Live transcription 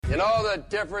You know the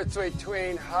difference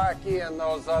between hockey and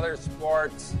those other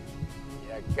sports?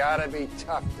 You gotta be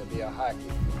tough to be a hockey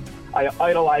player. I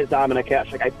idolize Dominik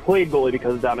Hasek. I played goalie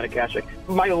because of Dominik Hasek.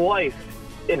 My life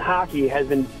in hockey has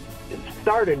been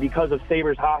started because of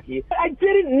Sabres hockey. I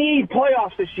didn't need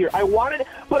playoffs this year. I wanted it,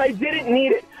 but I didn't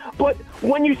need it. But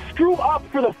when you screw up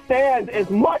for the fans as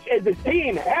much as this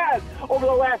team has over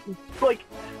the last,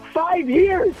 5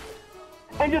 years,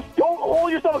 and just don't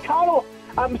hold yourself accountable,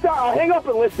 I'm sorry. I'll hang up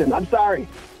and listen. I'm sorry.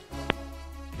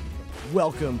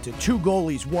 Welcome to Two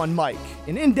Goalies, One Mic,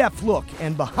 an in-depth look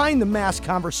and behind-the-mask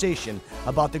conversation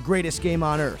about the greatest game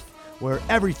on earth, where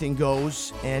everything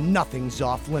goes and nothing's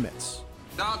off limits.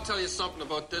 Now I'll tell you something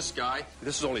about this guy.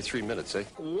 This is only 3 minutes, eh?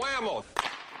 Whammo!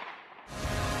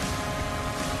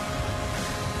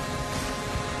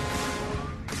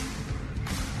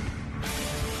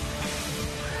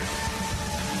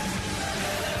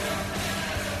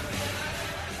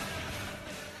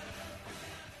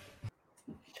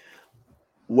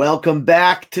 Welcome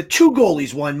back to Two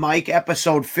Goalies, One Mic,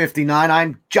 episode 59.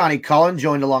 I'm Johnny Cullen,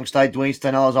 joined alongside Dwayne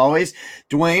Stenell as always.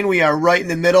 Dwayne, we are right in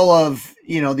the middle of,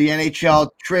 the NHL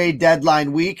trade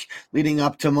deadline week leading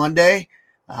up to Monday.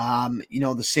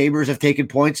 The Sabres have taken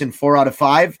points in 4 out of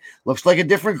 5. Looks like a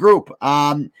different group.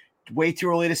 Way too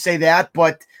early to say that,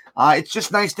 but it's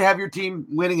just nice to have your team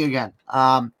winning again.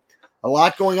 A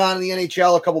lot going on in the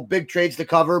NHL, a couple big trades to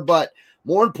cover, but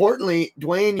more importantly,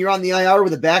 Dwayne, you're on the IR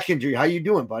with a back injury. How you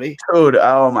doing, buddy? Dude,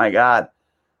 oh my God.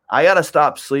 I got to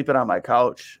stop sleeping on my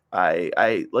couch. I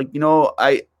have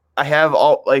a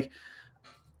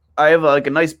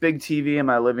nice big TV in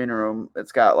my living room.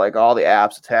 It's got all the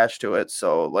apps attached to it.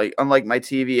 So unlike my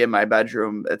TV in my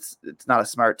bedroom, it's not a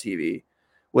smart TV,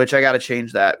 which I got to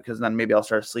change that because then maybe I'll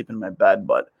start sleeping in my bed.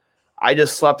 But I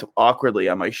just slept awkwardly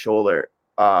on my shoulder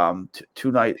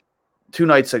two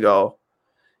nights ago.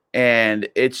 And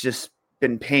it's just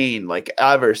been pain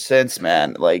ever since,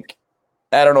 man. I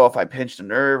don't know if I pinched a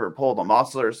nerve or pulled a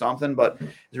muscle or something, but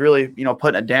it's really,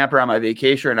 putting a damper on my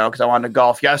vacation right now because I wanted to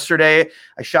golf yesterday.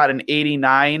 I shot an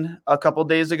 89 a couple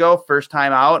days ago, first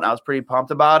time out, and I was pretty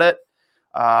pumped about it.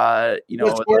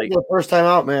 The first time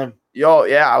out, man. Yo,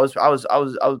 yeah, I was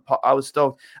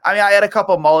stoked. I mean, I had a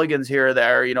couple mulligans here or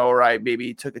there, where I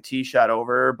maybe took a tee shot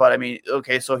over, but I mean,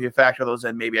 okay, so if you factor those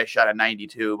in, maybe I shot a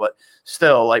 92, but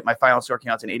still, my final score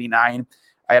came out to an 89.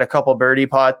 I had a couple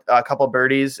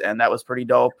birdies, and that was pretty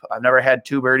dope. I've never had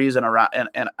 2 birdies on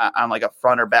a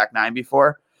front or back 9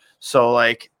 before, so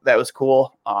that was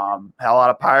cool. Had a lot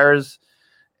of pires.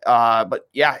 But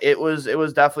yeah, it was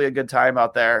definitely a good time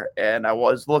out there, and I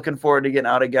was looking forward to getting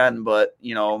out again. But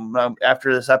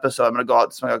after this episode, I'm gonna go out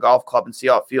and swing a golf club and see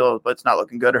how it feels. But it's not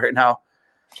looking good right now.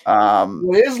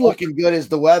 What is looking good is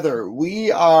the weather.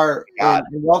 We are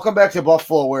welcome back to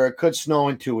Buffalo, where it could snow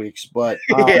in 2 weeks. But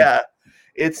yeah,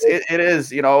 it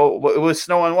is. It was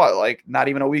snowing not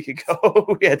even a week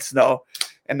ago. We had snow.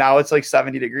 And now it's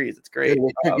 70 degrees. It's great.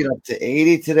 We'll pick it up to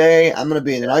 80 today. I'm going to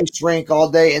be in an ice rink all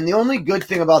day. And the only good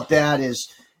thing about that is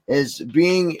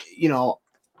being,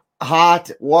 hot,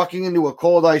 walking into a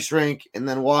cold ice rink, and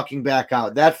then walking back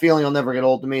out. That feeling will never get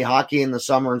old to me. Hockey in the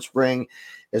summer and spring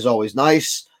is always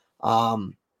nice.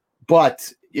 But,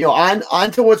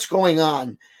 on to what's going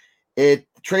on.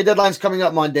 Trade deadline's coming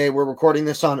up Monday. We're recording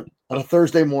this on a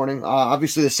Thursday morning.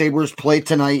 Obviously, the Sabres play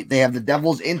tonight. They have the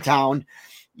Devils in town.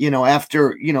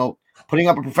 After, putting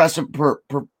up a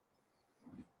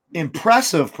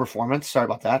impressive performance. Sorry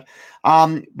about that.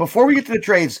 Before we get to the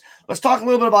trades, let's talk a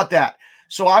little bit about that.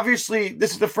 So obviously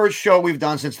this is the first show we've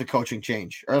done since the coaching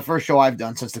change, or the first show I've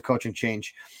done since the coaching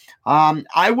change.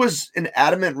 I was an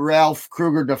adamant Ralph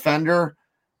Krueger defender.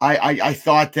 I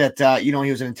thought that, he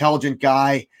was an intelligent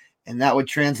guy and that would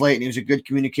translate, and he was a good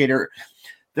communicator.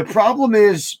 The problem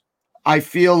is I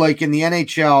feel like in the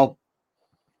NHL,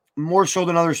 more so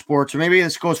than other sports, or maybe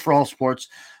this goes for all sports,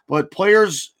 but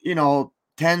players,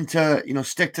 tend to,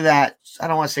 stick to that. I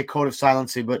don't want to say code of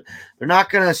silency, but they're not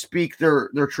going to speak their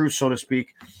truth, so to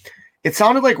speak. It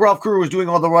sounded like Ralph Krueger was doing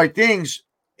all the right things,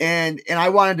 and I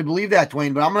wanted to believe that,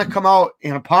 Dwayne, but I'm going to come out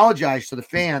and apologize to the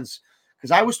fans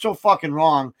because I was so fucking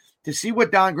wrong. To see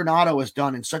what Don Granato has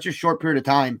done in such a short period of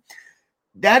time,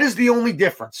 that is the only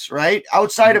difference, right?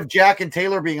 Outside of Jack and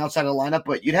Taylor being outside of the lineup,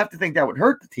 but you'd have to think that would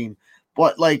hurt the team.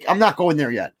 But, I'm not going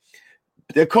there yet.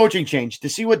 The coaching change, to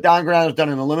see what Don Granato has done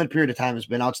in a limited period of time has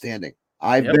been outstanding.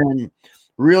 I've been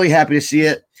really happy to see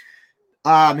it.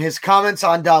 His comments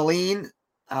on Dahlin,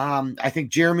 I think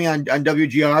Jeremy on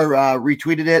WGR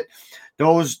retweeted it.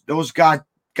 Those got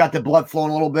the blood flowing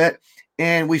a little bit.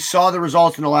 And we saw the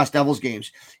results in the last Devils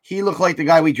games. He looked like the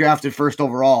guy we drafted first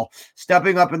overall,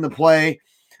 stepping up in the play.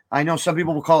 I know some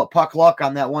people will call it puck luck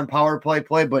on that one power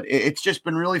play, but it's just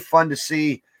been really fun to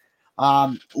see.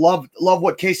 Love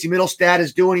what Casey Middlestad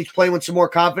is doing. He's playing with some more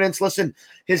confidence. Listen,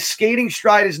 his skating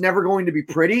stride is never going to be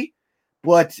pretty,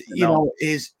 but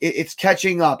it's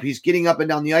catching up. He's getting up and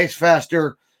down the ice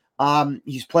faster.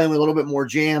 He's playing with a little bit more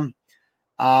jam.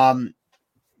 Asplund,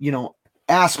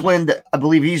 I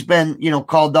believe he's been,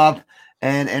 called up,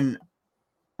 and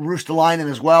Roostalainen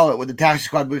as well with the taxi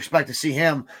squad. We expect to see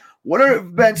him. What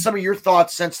have been some of your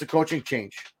thoughts since the coaching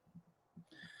change?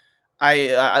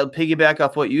 I'll piggyback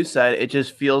off what you said. It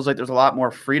just feels like there's a lot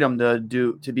more freedom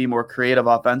to be more creative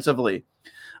offensively.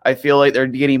 I feel like they're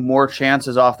getting more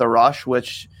chances off the rush,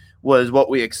 which was what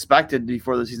we expected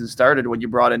before the season started when you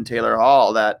brought in Taylor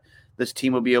Hall, that this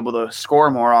team would be able to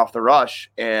score more off the rush.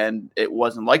 And it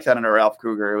wasn't like that under Ralph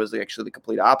Krueger. It was actually the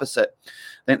complete opposite. I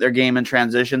think their game in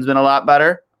transition has been a lot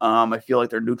better. I feel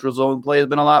like their neutral zone play has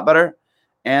been a lot better.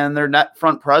 And their net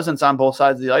front presence on both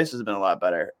sides of the ice has been a lot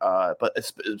better. But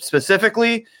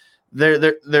specifically,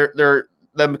 they're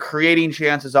them creating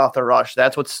chances off the rush.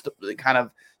 That's what's kind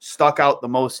of stuck out the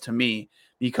most to me,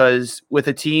 because with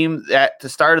a team that to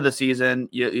start of the season,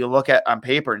 you look at on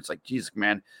paper, and it's like, Jesus,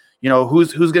 man,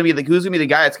 who's gonna be the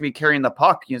guy that's gonna be carrying the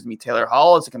puck? It's gonna be Taylor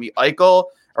Hall. Is it gonna be Eichel?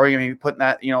 Are we going to be putting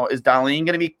that, is Dahlin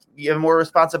going to be given more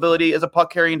responsibility as a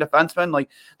puck carrying defenseman? Like,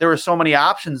 there were so many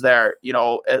options there,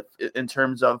 in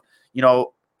terms of,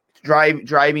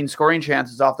 driving scoring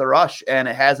chances off the rush. And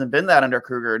it hasn't been that under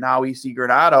Krueger. Now we see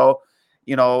Granato,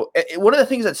 one of the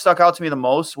things that stuck out to me the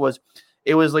most was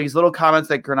like these little comments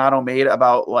that Granato made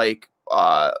about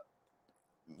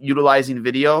utilizing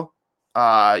video,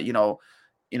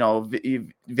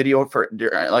 video for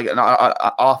like an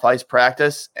off ice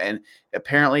practice, and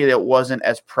apparently it wasn't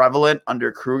as prevalent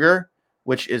under Krueger,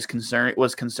 which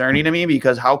was concerning to me,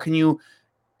 because how can you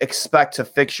expect to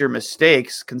fix your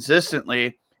mistakes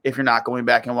consistently if you're not going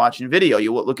back and watching video?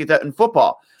 You look at that in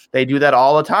football; they do that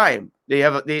all the time. They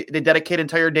dedicate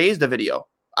entire days to video,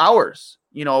 hours.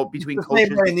 Between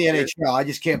coaches in the NHL. I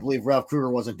just can't believe Ralph Krueger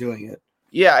wasn't doing it.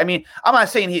 Yeah, I mean, I'm not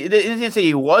saying he didn't say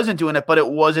he wasn't doing it, but it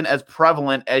wasn't as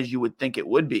prevalent as you would think it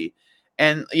would be.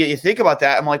 And you think about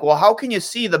that, I'm like, well, how can you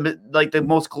see the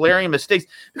most glaring mistakes?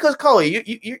 Because Cully,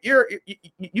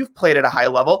 you've played at a high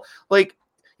level. Like,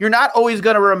 you're not always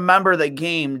going to remember the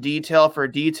game detail for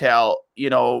detail,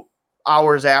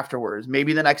 hours afterwards.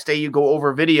 Maybe the next day you go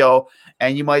over video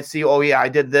and you might see, oh yeah, I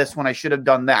did this when I should have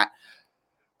done that.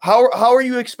 How are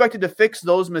you expected to fix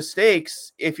those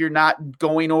mistakes if you're not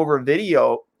going over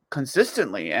video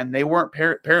consistently? And they weren't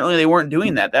apparently they weren't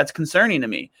doing that. That's concerning to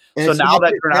me. And so now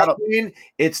that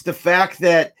it's the fact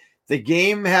that the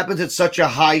game happens at such a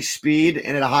high speed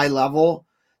and at a high level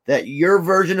that your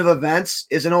version of events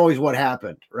isn't always what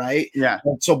happened, right? Yeah.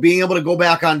 And so being able to go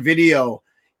back on video,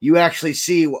 you actually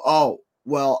see, oh,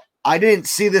 well, I didn't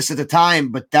see this at the time,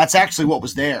 but that's actually what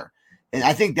was there. And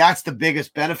I think that's the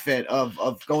biggest benefit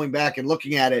of going back and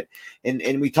looking at it.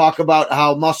 And we talk about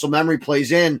how muscle memory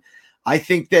plays in. I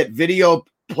think that video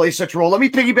plays such a role. Let me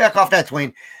piggyback off that,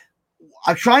 Dwayne.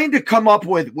 I'm trying to come up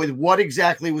with what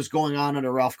exactly was going on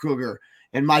under Ralph Krueger.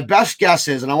 And my best guess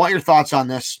is, and I want your thoughts on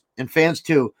this, and fans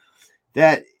too,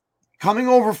 that coming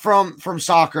over from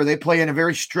soccer, they play in a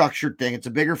very structured thing. It's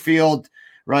a bigger field,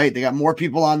 right? They got more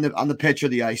people on the pitch or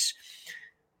the ice.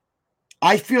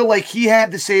 I feel like he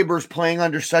had the Sabres playing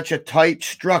under such a tight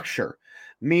structure,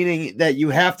 meaning that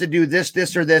you have to do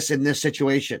this, or this in this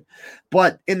situation.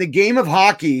 But in the game of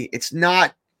hockey, it's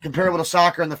not comparable to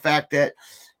soccer in the fact that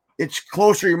it's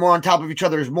closer. You're more on top of each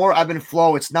other. There's more ebb and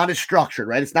flow. It's not as structured,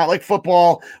 right? It's not like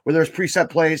football where there's preset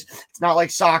plays. It's not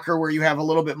like soccer where you have a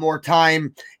little bit more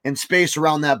time and space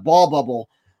around that ball bubble.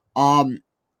 And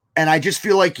I just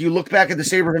feel like you look back at the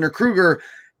Sabres under Krueger,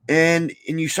 and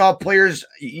you saw players,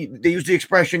 they use the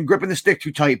expression gripping the stick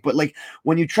too tight. But like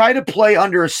when you try to play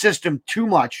under a system too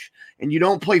much and you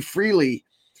don't play freely,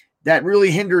 that really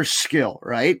hinders skill,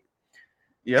 right?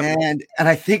 Yeah. And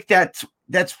I think that's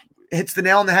hits the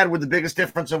nail on the head with the biggest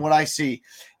difference in what I see.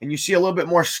 And you see a little bit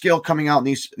more skill coming out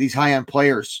in these high-end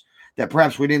players that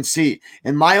perhaps we didn't see.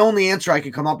 And my only answer I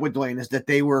could come up with, Dwayne, is that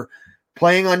they were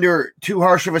playing under too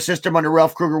harsh of a system under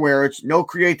Ralph Krueger, where it's no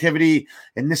creativity.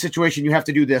 In this situation, you have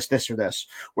to do this, or this.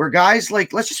 Where guys,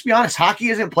 like, let's just be honest, hockey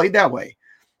isn't played that way.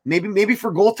 Maybe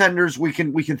for goaltenders we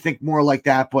can think more like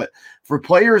that, but for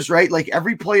players, right? Like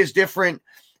every play is different,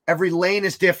 every lane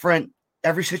is different,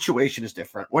 every situation is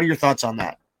different. What are your thoughts on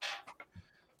that?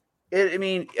 I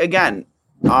mean, again,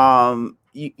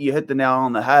 you hit the nail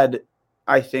on the head.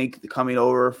 I think coming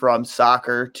over from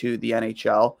soccer to the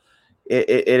NHL.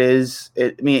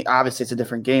 I mean, obviously it's a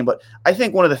different game, but I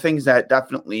think one of the things that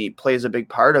definitely plays a big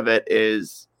part of it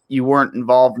is, you weren't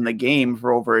involved in the game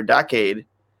for over a decade.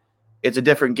 It's a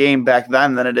different game back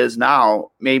then than it is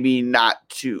now. Maybe not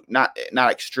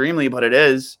extremely, but it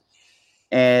is.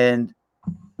 And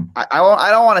I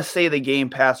don't want to say the game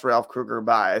passed Ralph Krueger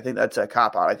by. I think that's a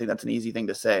cop-out. I think that's an easy thing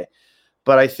to say.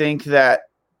 But I think that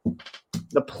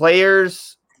the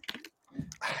players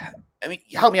 – I mean,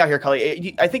 help me out here,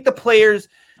 Kelly. I think the players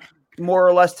more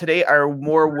or less today are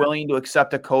more willing to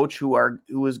accept a coach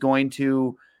who is going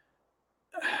to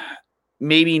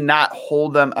maybe not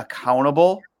hold them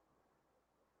accountable.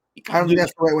 I don't think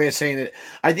that's the right way of saying it.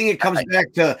 I think it comes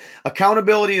back to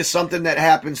accountability is something that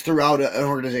happens throughout an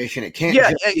organization. It can't.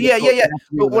 Yeah.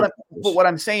 But what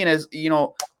I'm saying is, back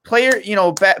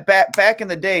in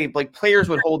the day, like players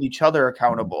would hold each other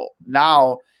accountable.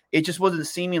 Now it just wasn't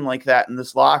seeming like that in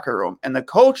this locker room, and the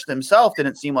coach himself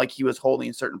didn't seem like he was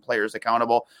holding certain players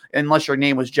accountable, unless your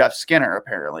name was Jeff Skinner,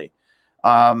 apparently.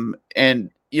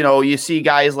 And you see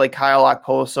guys like Kyle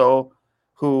Okposo,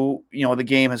 who, the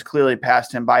game has clearly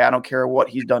passed him by. I don't care what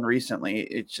he's done recently.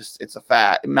 It's a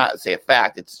fact. Not to say a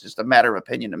fact. It's just a matter of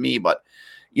opinion to me. But,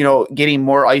 getting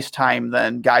more ice time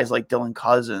than guys like Dylan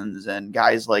Cousins and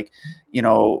guys like,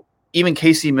 even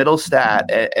Casey Middlestat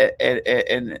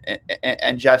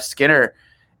and Jeff Skinner,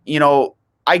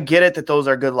 I get it that those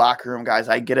are good locker room guys.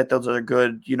 I get it. Those are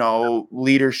good,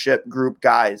 leadership group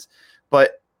guys.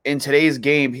 But in today's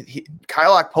game,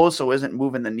 Kyle Okposo isn't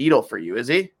moving the needle for you, is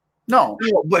he? No,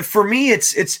 but for me,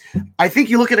 it's. I think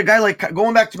you look at a guy like,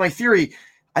 going back to my theory,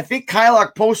 I think Kyle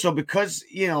Okposo, because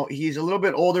he's a little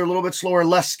bit older, a little bit slower,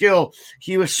 less skill.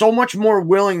 He was so much more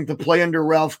willing to play under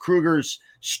Ralph Krueger's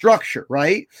structure,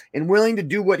 right, and willing to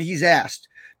do what he's asked,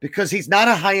 because he's not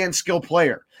a high-end skill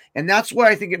player. And that's why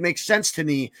I think it makes sense to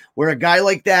me, where a guy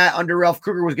like that under Ralph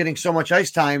Krueger was getting so much ice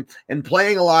time and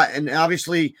playing a lot. And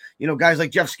obviously, guys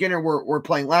like Jeff Skinner were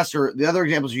playing less, or the other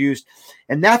examples you used.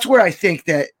 And that's where I think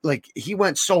that, he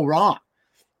went so wrong.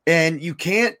 And you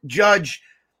can't judge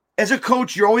as a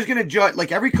coach. You're always going to judge.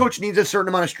 Every coach needs a certain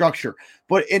amount of structure.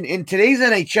 But in today's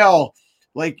NHL,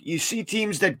 you see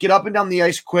teams that get up and down the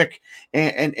ice quick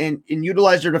and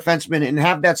utilize their defensemen and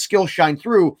have that skill shine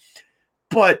through.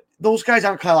 But those guys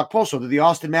aren't Kyle Okposo. They're the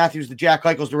Austin Matthews, the Jack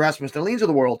Eichels, the Rasmus Dahleens of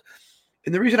the world.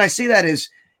 And the reason I say that is,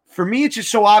 for me, it's just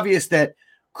so obvious that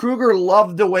Krueger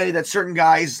loved the way that certain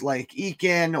guys like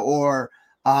Eakin or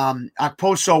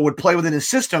Okposo would play within his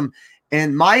system.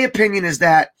 And my opinion is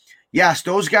that, yes,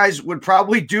 those guys would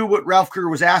probably do what Ralph Krueger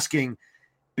was asking,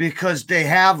 because they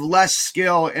have less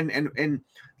skill and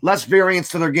less variance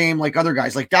to their game like other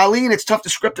guys. Like Dahlin, it's tough to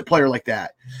script a player like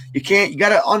that. You got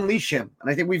to unleash him. And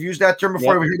I think we've used that term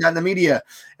before. Yep. We heard that in the media.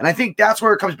 And I think that's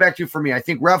where it comes back to for me. I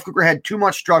think Ralph Krueger had too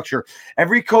much structure.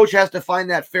 Every coach has to find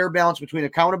that fair balance between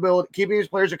accountability, keeping his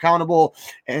players accountable,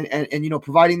 and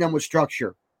providing them with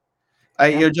structure.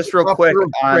 Just real quick,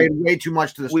 way too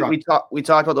much to the structure. We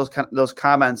talked about those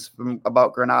comments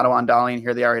about Granato on Dahlin.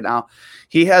 Here they are right now.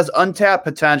 He has untapped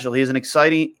potential. He's an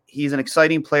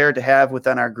exciting player to have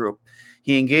within our group.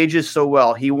 He engages so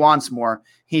well. He wants more.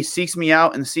 He seeks me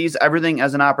out and sees everything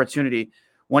as an opportunity.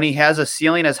 When he has a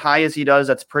ceiling as high as he does,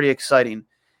 that's pretty exciting.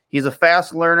 He's a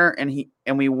fast learner,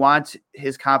 and we want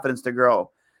his confidence to grow.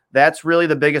 That's really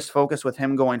the biggest focus with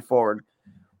him going forward.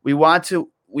 We want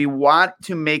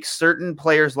to make certain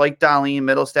players like Dahlin,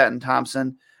 Middlestat, and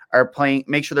Thompson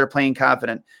make sure they're playing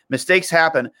confident. Mistakes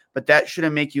happen, but that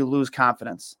shouldn't make you lose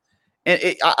confidence.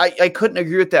 And I couldn't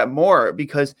agree with that more,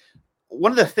 because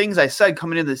one of the things I said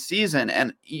coming into the season,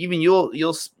 and even you'll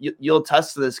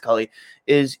attest to this, Cully,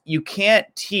 is you can't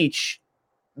teach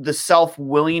the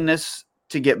self-willingness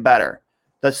to get better.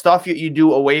 The stuff you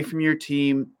do away from your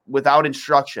team without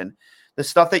instruction, the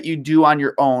stuff that you do on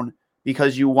your own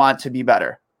because you want to be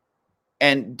better.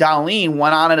 And Dahlin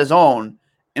went on his own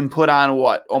and put on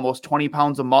almost 20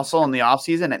 pounds of muscle in the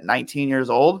offseason at 19 years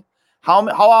old. How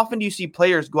often do you see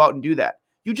players go out and do that?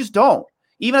 You just don't.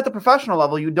 Even at the professional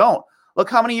level, you don't. Look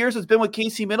how many years it's been with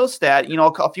Casey Middlestat,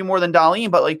 a few more than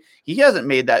Dahlin, but he hasn't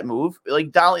made that move.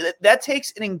 Dahlin, that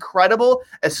takes an incredible,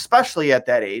 especially at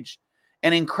that age,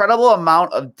 an incredible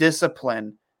amount of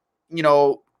discipline,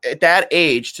 at that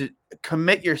age, to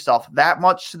commit yourself that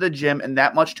much to the gym and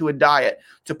that much to a diet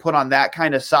to put on that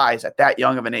kind of size at that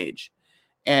young of an age.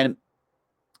 And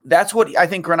that's what I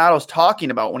think Granato's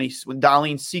talking about when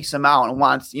Dahlin seeks him out and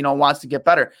wants to get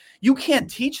better. You can't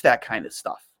teach that kind of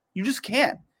stuff. You just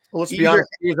can't. Well, let's be honest.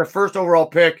 He was the first overall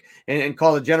pick and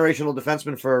called a generational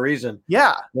defenseman for a reason.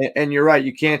 Yeah. And you're right.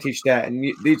 You can't teach that.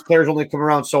 And these players only come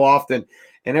around so often.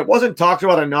 And it wasn't talked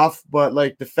about enough, but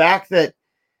the fact that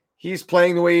he's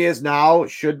playing the way he is now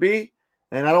should be.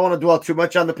 And I don't want to dwell too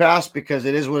much on the past because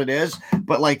it is what it is.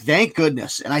 But like, thank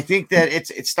goodness. And I think that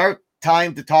it's start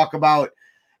time to talk about.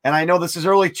 And I know this is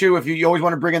early too. If you always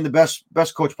want to bring in the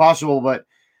best coach possible, but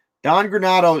Don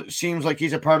Granato seems like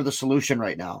he's a part of the solution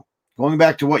right now. Going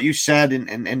back to what you said,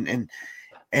 and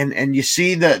you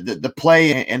see the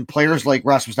play and players like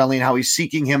Rasmus Dahlin, how he's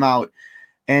seeking him out.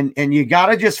 And you got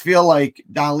to just feel like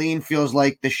Dahlin feels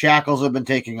like the shackles have been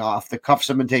taken off, the cuffs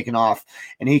have been taken off,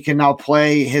 and he can now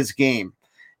play his game.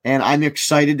 And I'm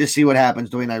excited to see what happens,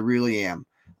 Dwayne. I really am.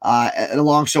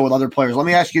 Alongside with other players. Let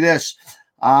me ask you this.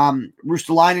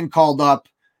 Ruotsalainen called up.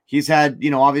 He's had,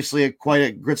 obviously quite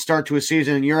a good start to his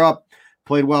season in Europe,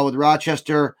 played well with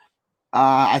Rochester.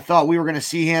 I thought we were going to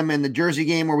see him in the Jersey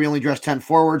game where we only dressed 10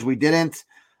 forwards. We didn't.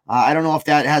 I don't know if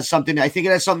that has something. I think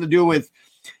it has something to do with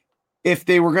if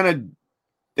they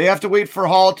have to wait for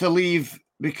Hall to leave,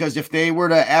 because if they were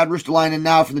to add Ruotsalainen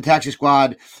now from the taxi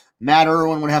squad, Matt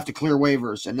Irwin would have to clear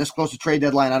waivers. And this close to trade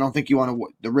deadline, I don't think you want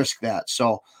to risk that.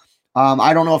 So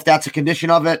I don't know if that's a condition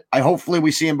of it. Hopefully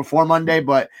we see him before Monday,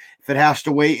 but if it has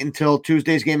to wait until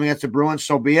Tuesday's game against the Bruins,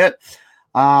 so be it.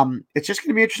 It's just going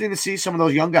to be interesting to see some of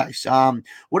those young guys.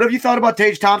 What have you thought about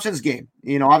Tage Thompson's game?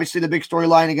 Obviously the big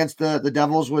storyline against the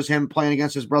Devils was him playing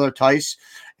against his brother Tice.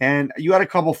 And you had a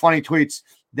couple funny tweets.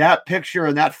 That picture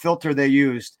and that filter they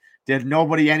used did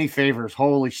nobody any favors.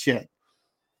 Holy shit.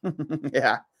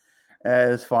 Yeah,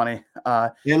 it's funny.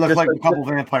 They look like a couple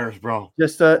vampires, bro.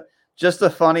 Just a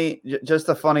funny,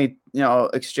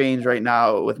 exchange right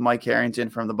now with Mike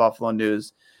Harrington from the Buffalo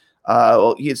News.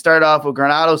 Well, he started off with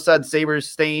Granato said Sabres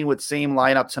staying with same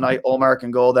lineup tonight. Olmark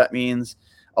and goal. That means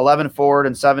 11 forward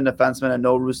and 7 defensemen and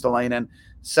no Ruotsalainen.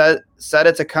 Said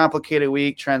it's a complicated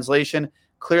week. Translation: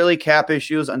 clearly cap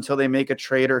issues until they make a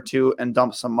trade or two and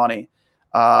dump some money.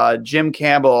 Jim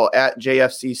Campbell at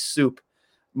JFC Soup.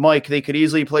 Mike, they could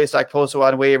easily place Okposo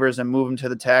on waivers and move him to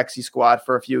the taxi squad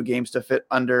for a few games to fit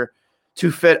R2.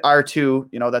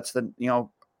 That's the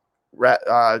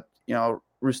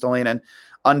Ruotsalainen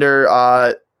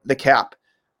under the cap.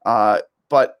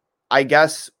 But I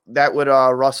guess that would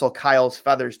rustle Kyle's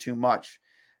feathers too much.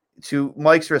 To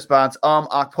Mike's response,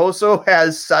 Okposo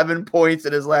has 7 points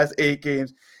in his last 8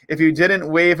 games. If you didn't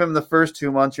waive him the first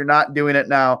 2 months, you're not doing it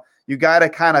now. You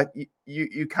gotta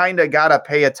you kind of gotta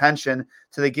pay attention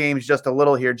to the games just a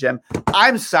little here, Jim.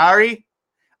 I'm sorry.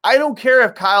 I don't care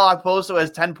if Kyle Okposo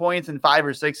has 10 points in 5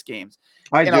 or 6 games.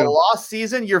 In a lost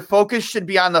season, your focus should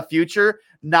be on the future,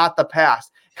 not the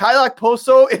past. Kyle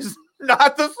Okposo is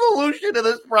not the solution to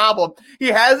this problem. He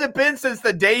hasn't been since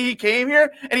the day he came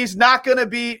here, and he's not going to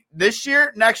be this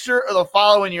year, next year, or the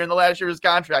following year in the last year of his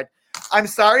contract. I'm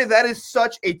sorry, that is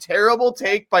such a terrible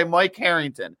take by Mike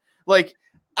Harrington. Like,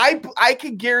 I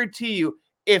can guarantee you,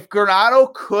 if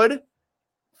Granato could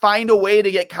find a way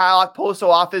to get Kyle Okposo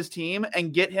off his team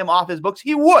and get him off his books,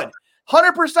 he would.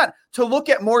 100%. To look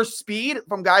at more speed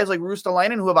from guys like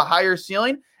Ruotsalainen who have a higher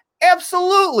ceiling,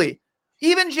 absolutely.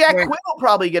 Even Jack Quinn will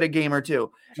probably get a game or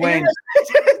two.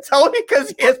 Tell me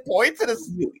because he has points in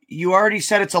his. You already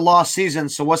said it's a lost season,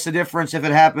 so what's the difference if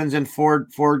it happens in four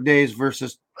days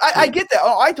versus? I get that.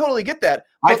 Oh, I totally get that.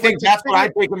 I think that's what I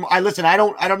think. Listen.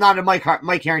 I'm not a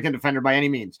Mike Harrington defender by any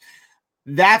means.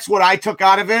 That's what I took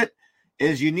out of it.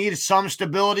 Is you need some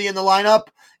stability in the lineup.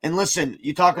 And listen,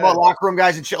 you talk about locker room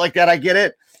guys and shit like that. I get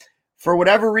it. For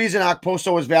whatever reason,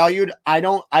 Okposo is valued. I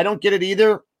don't get it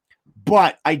either.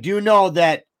 But I do know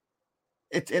that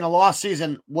it's in a lost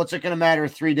season. What's it going to matter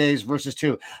 3 days versus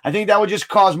 2? I think that would just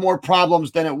cause more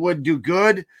problems than it would do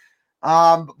good.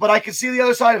 But I can see the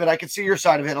other side of it. I can see your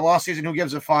side of it. In a lost season, who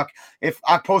gives a fuck? If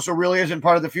Okposo really isn't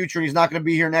part of the future and he's not going to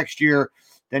be here next year,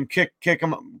 then kick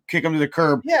him to the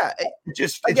curb. Yeah, it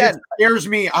just scares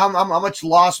me how much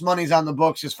lost money's on the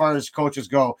books as far as coaches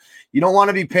go. You don't want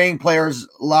to be paying players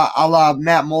a la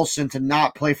Matt Molson to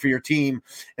not play for your team,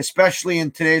 especially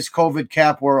in today's COVID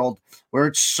cap world where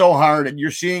it's so hard, and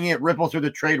you're seeing it ripple through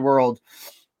the trade world.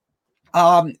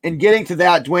 And getting to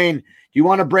that, Dwayne, do you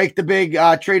want to break the big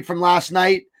trade from last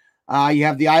night? You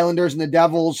have the Islanders and the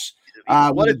Devils.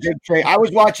 What a big trade! I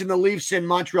was watching the Leafs in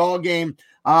Montreal game.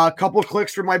 A couple of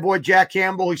clicks for my boy Jack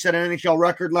Campbell. He set an NHL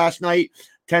record last night,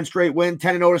 10 straight win,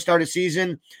 10-0 to start a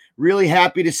season. Really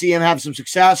happy to see him have some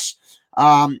success.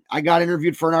 I got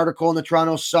interviewed for an article in the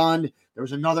Toronto Sun. There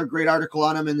was another great article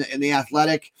on him in the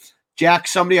Athletic. Jack's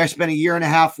somebody I spent a year and a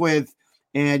half with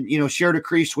and, shared a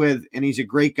crease with, and he's a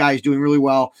great guy. He's doing really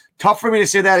well. Tough for me to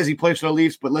say that as he plays for the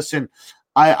Leafs, but listen,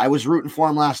 I was rooting for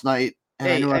him last night. And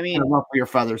I know I for your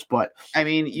feathers, but I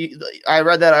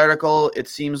read that article. It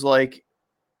seems like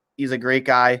he's a great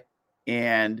guy,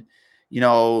 and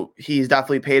he's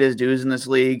definitely paid his dues in this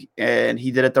league, and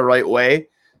he did it the right way.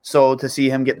 So to see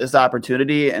him get this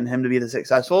opportunity and him to be the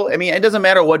successful, I mean, it doesn't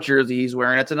matter what jersey he's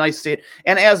wearing. It's a nice state.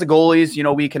 And as the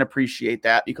goalies, we can appreciate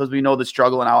that because we know the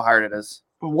struggle and how hard it is.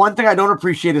 One thing I don't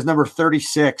appreciate is number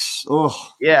 36.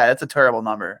 Oh, yeah, that's a terrible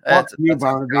number. That's a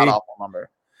god-awful number.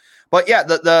 But yeah,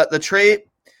 the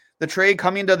trade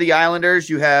coming to the Islanders,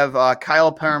 you have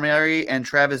Kyle Palmieri and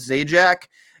Travis Zajac.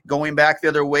 Going back the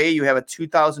other way, you have a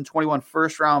 2021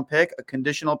 first-round pick, a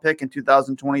conditional pick in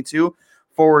 2022,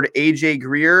 forward AJ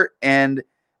Greer and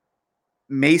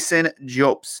Mason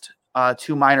Jobst,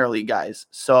 2 minor league guys.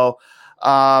 So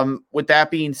with that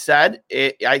being said,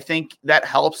 I think that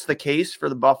helps the case for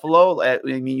the Buffalo. I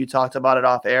mean, you talked about it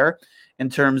off air in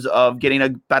terms of getting a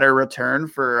better return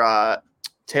for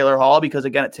Taylor Hall, because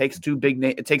again, it takes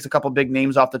a couple big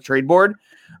names off the trade board.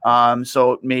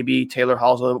 So maybe Taylor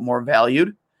Hall's a little bit more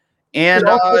valued. And it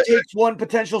also takes one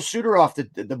potential suitor off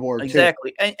the board.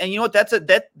 Exactly. Too. And you know what?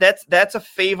 That's a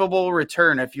favorable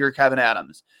return if you're Kevin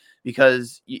Adams,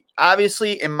 because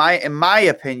obviously, in my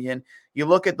opinion, you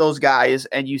look at those guys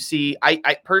and you see,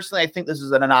 I personally, I think this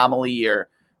is an anomaly year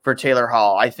for Taylor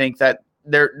Hall. I think that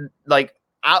they're like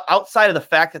outside of the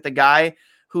fact that the guy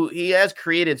who he has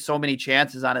created so many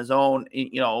chances on his own,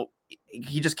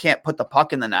 he just can't put the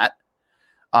puck in the net.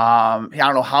 I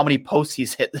don't know how many posts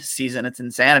he's hit this season. It's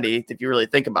insanity if you really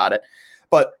think about it.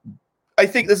 But I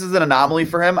think this is an anomaly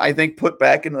for him. I think put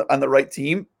back on the right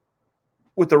team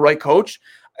with the right coach,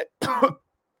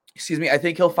 excuse me, I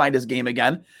think he'll find his game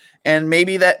again. And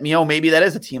maybe that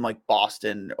is a team like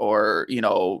Boston or,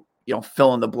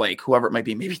 fill in the blank, whoever it might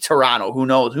be, maybe Toronto, who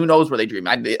knows where they dream.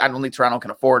 I don't think Toronto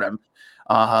can afford him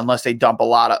unless they dump a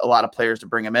lot of players to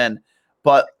bring him in.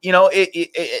 But,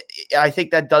 I think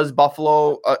that does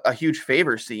Buffalo a huge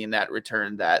favor, seeing that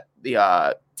return that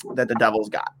the Devils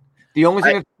got. The only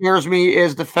thing that scares me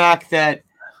is the fact that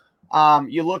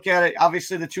you look at it,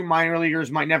 obviously the 2 minor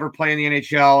leaguers might never play in the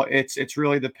NHL. It's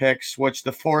really the picks, which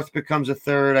the fourth becomes a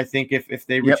third, I think, if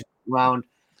they reach the round.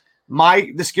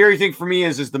 The scary thing for me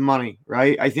is the money,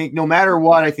 right? I think no matter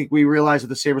what, I think we realize that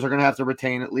the Sabres are going to have to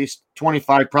retain at least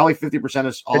 25, probably 50%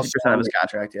 of 50% of his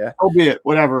contract, yeah. So be it,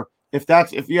 whatever.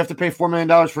 If you have to pay $4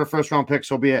 million for a first-round pick,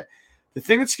 so be it. The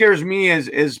thing that scares me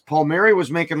is Palmieri was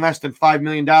making less than $5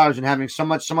 million and having so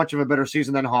much of a better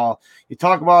season than Hall. You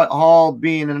talk about Hall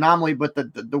being an anomaly, but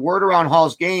the word around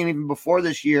Hall's game, even before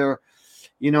this year,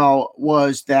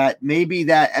 was that maybe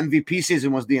that MVP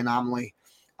season was the anomaly.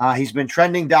 He's been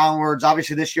trending downwards.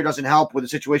 Obviously, this year doesn't help with the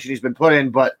situation he's been put in,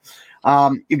 but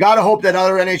you got to hope that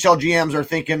other NHL GMs are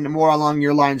thinking more along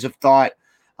your lines of thought.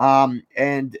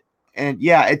 And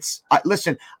yeah,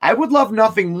 listen, I would love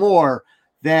nothing more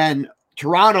than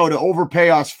Toronto to overpay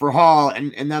us for Hall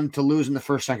and them to lose in the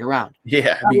first, second round.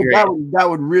 Yeah, that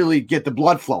would really get the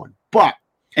blood flowing.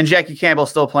 And Jackie Campbell's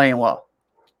still playing well.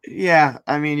 Yeah,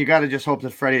 I mean, you got to just hope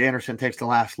that Freddie Anderson takes the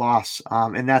last loss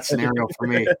in that scenario for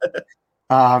me.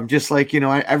 Just like,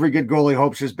 every good goalie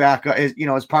hopes his back,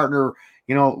 his partner,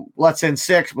 lets in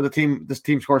 6, but this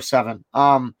team scores 7.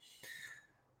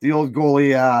 The old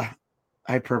goalie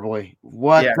hyperbole.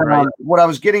 What I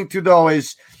was getting to though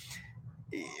is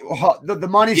the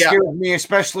money scares me,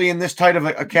 especially in this tight of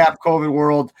a cap COVID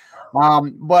world.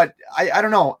 But I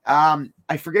don't know.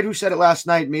 I forget who said it last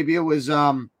night. Maybe it was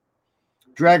Dreger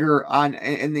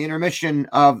in the intermission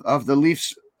of the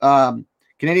Leafs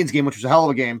Canadiens game, which was a hell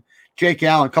of a game. Jake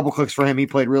Allen, a couple clicks for him. He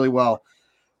played really well.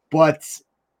 But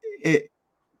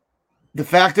the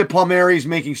fact that Palmieri is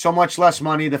making so much less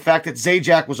money, the fact that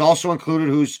Zajac was also included,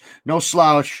 who's no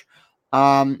slouch,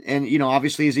 and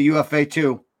obviously he's a UFA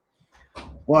too.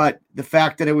 But the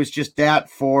fact that it was just that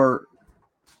for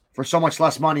so much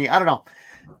less money, I don't know.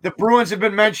 The Bruins have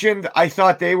been mentioned. I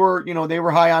thought they were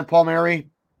high on Palmieri.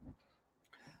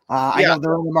 I know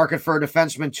they're in the market for a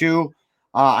defenseman too.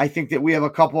 I think that we have a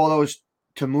couple of those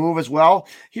to move as well.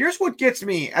 Here's what gets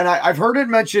me, and I've heard it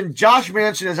mentioned. Josh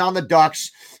Manson is on the Ducks.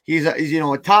 He's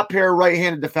a top pair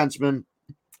right-handed defenseman,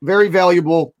 very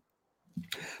valuable.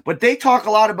 But they talk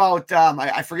a lot about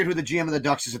I forget who the GM of the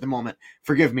Ducks is at the moment.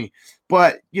 Forgive me,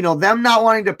 but them not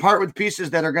wanting to part with pieces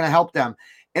that are going to help them,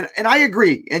 and I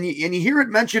agree. And you hear it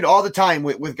mentioned all the time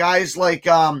with guys like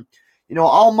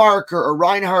Allmark or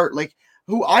Reinhart, like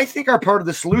who I think are part of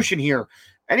the solution here.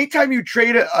 Anytime you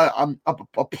trade a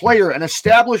player, an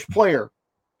established player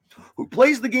who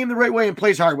plays the game the right way and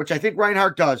plays hard, which I think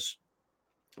Reinhart does.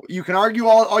 You can argue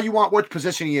all you want which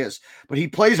position he is, but he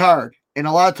plays hard in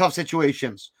a lot of tough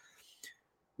situations.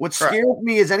 What scares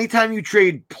me is anytime you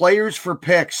trade players for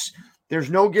picks, there's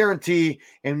no guarantee.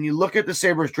 And when you look at the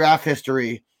Sabres draft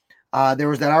history, there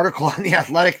was that article on The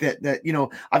Athletic that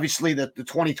obviously the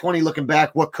 2020 looking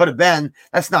back, what could have been,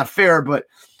 that's not fair, but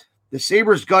The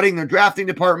Sabres gutting their drafting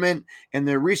department and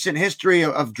their recent history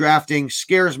of drafting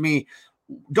scares me.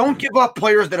 Don't give up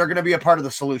players that are going to be a part of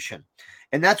the solution.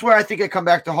 And that's where I think I come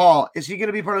back to Hall. Is he going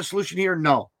to be part of the solution here?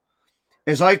 No.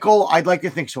 Is Eichel? I'd like to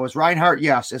think so. Is Reinhart?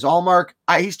 Yes. Is Allmark?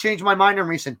 He's changed my mind in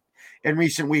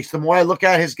recent weeks. The more I look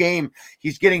at his game,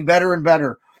 he's getting better and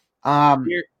better.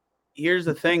 Here's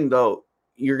the thing, though.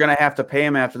 You're going to have to pay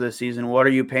him after this season. What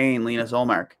are you paying Linus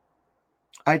Ullmark?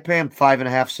 I'd pay him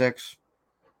 5.5, 6.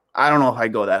 I don't know if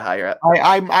I'd go that high yet.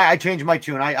 I changed my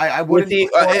tune. I wouldn't.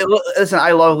 Listen,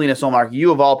 I love Linus Ullmark.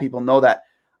 You of all people know that.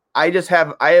 I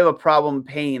have a problem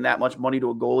paying that much money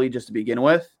to a goalie just to begin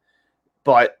with.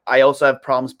 But I also have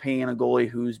problems paying a goalie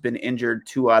who's been injured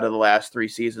 2 out of the last 3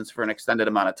 seasons for an extended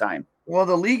amount of time. Well,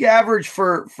 the league average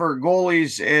for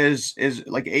goalies is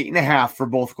like 8.5 for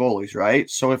both goalies, right?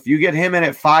 So if you get him in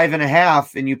at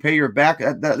 5.5 and you pay your back,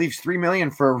 that leaves $3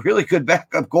 million for a really good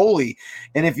backup goalie.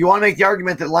 And if you want to make the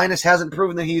argument that Linus hasn't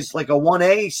proven that he's like a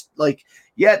 1A like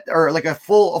yet, or like a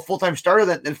full-time starter,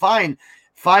 then fine.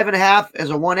 5.5 as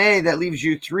a 1A, that leaves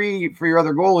you 3 for your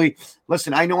other goalie.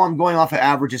 Listen, I know I'm going off of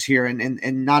averages here, and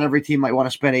not every team might want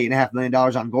to spend $8.5 million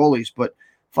on goalies, but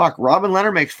fuck, Robin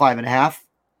Leonard makes 5.5.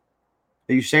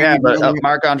 Are you saying? Yeah, but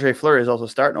Marc-Andre Fleury is also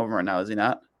starting over right now, is he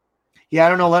not? Yeah, I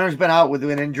don't know. Leonard's been out with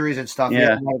injuries and stuff. Yeah,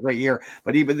 he had a great year,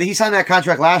 but he signed that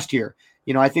contract last year.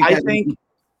 You know, I think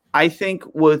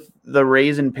with the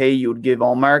raise in pay you would give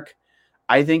Ullmark,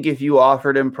 I think if you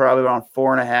offered him probably around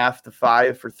 4.5 to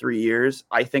 5 for 3 years,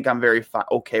 I think I'm very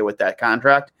okay with that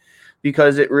contract,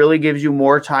 because it really gives you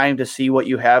more time to see what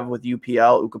you have with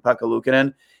UPL, Ukko-Pekka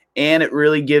Luukkonen, and it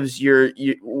really gives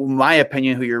my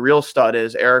opinion, who your real stud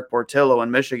is, Eric Portillo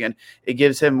in Michigan. It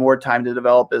gives him more time to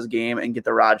develop his game and get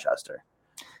to Rochester.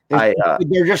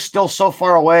 They're just still so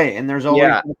far away, and there's always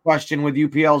a question with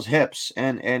UPL's hips,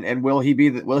 and will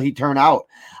he turn out?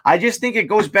 I just think it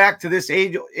goes back to this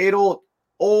age-old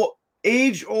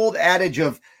adage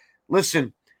of,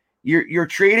 listen, you're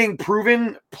trading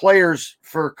proven players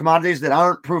for commodities that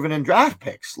aren't proven in draft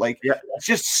picks. Like, it's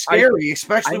just scary,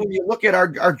 especially when you look at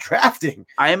our drafting.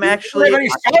 I am we actually don't have any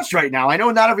scouts right now. I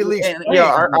know not every league.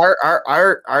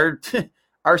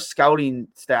 Our scouting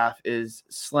staff is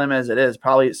slim as it is.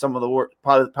 Probably some of the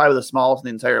probably the smallest in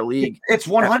the entire league. It's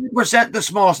 100% the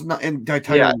smallest in the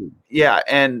entire league. Yeah,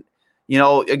 and you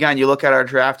know, again, you look at our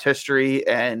draft history,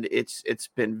 and it's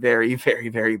been very, very,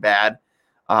 very bad,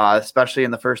 especially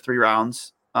in the first 3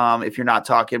 rounds. If you're not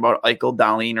talking about Eichel,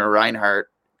 Dahlin, or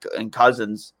Reinhart and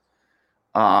Cousins,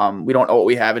 we don't know what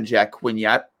we have in Jack Quinn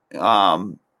yet.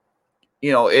 You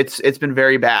know, it's been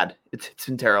very bad. It's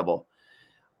been terrible.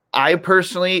 I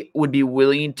personally would be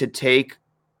willing to take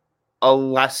a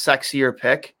less sexier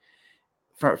pick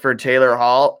for Taylor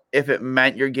Hall if it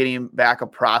meant you're getting back a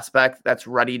prospect that's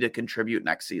ready to contribute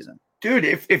next season. Dude,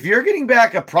 if you're getting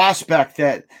back a prospect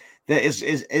that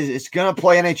is going to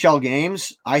play NHL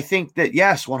games, I think that,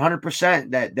 yes,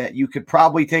 100% that you could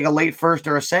probably take a late first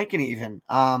or a second even.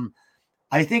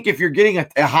 I think if you're getting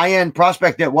a high-end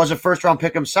prospect that was a first-round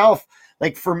pick himself,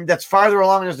 like that's farther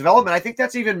along in his development, I think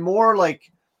that's even more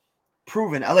like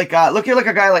proven. Look at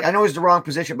a guy like, I know he's the wrong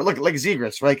position, but look like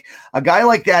Zegras, like a guy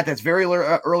like that's very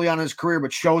early on in his career,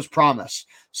 but shows promise.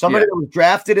 Somebody that was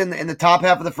drafted in the top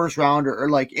half of the first round or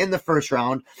like in the first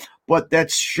round, but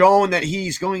that's shown that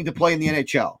he's going to play in the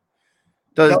NHL.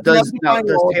 Does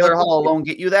Taylor Hall alone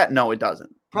get you that? No, it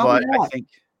doesn't. Probably but not.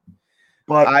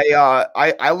 But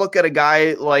I look at a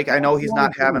guy like, I know he's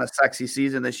not having a sexy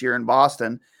season this year in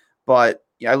Boston, but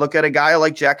I look at a guy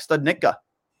like Jack Studnicka.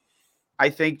 I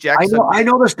think Jackson. I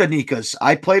know the Studnickas.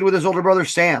 I played with his older brother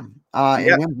Sam in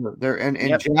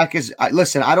Denver. Jack is.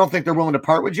 Listen, I don't think they're willing to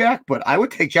part with Jack, but I would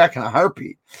take Jack in a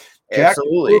heartbeat.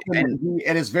 Absolutely. And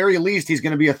at his very least, he's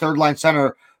going to be a third line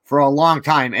center for a long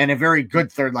time, and a very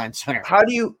good third line center. How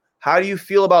do you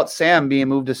feel about Sam being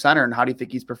moved to center, and how do you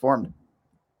think he's performed?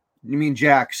 You mean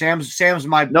Jack? Sam's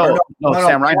my no,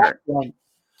 Sam Reinhart.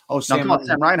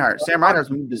 Sam Reinhart. Sam Reinhart's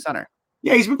moved to center.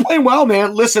 Yeah, he's been playing well,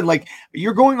 man. Listen, like,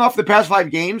 you're going off the past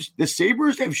 5 games, the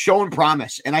Sabres have shown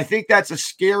promise. And I think that's a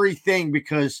scary thing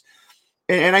because,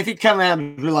 and I think Kevin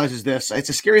Adams realizes this, it's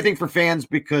a scary thing for fans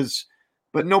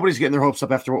but nobody's getting their hopes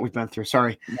up after what we've been through.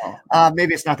 Sorry. No.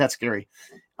 Maybe it's not that scary.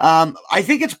 I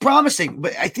think it's promising,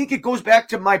 but I think it goes back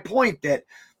to my point that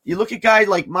you look at guys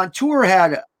like Montour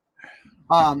had,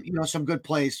 some good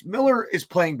plays. Miller is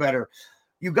playing better.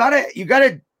 You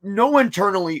gotta know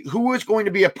internally who is going to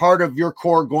be a part of your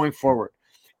core going forward.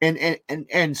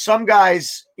 And some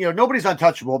guys, nobody's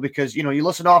untouchable because, you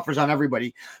listen to offers on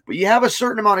everybody, but you have a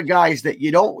certain amount of guys that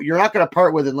you're not going to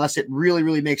part with unless it really,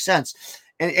 really makes sense.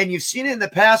 And you've seen it in the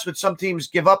past with some teams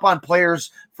give up on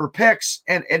players for picks,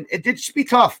 and it did just be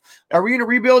tough. Are we in a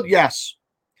rebuild? Yes.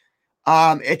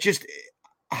 It just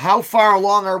how far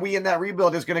along are we in that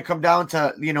rebuild is going to come down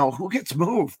to who gets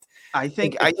moved. I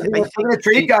think we're going to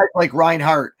trade guys like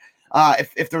Reinhart.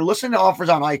 If they're listening to offers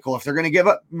on Eichel, if they're going to give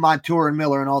up Montour and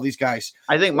Miller and all these guys,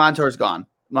 I think Montour's gone.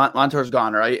 Montour's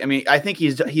gone, right? I mean, I think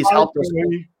he's helped us.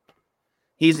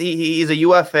 He's a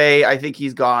UFA. I think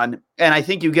he's gone, and I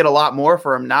think you get a lot more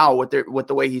for him now with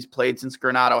the way he's played since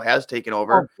Granato has taken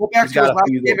over. Go back to his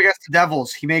last game against the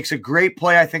Devils. He makes a great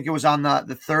play. I think it was on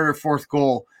the third or fourth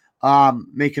goal.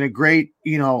 Making a great,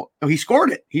 he scored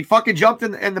it. He fucking jumped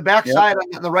in the backside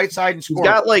on the right side and scored.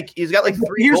 He's got like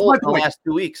 3 goals in the last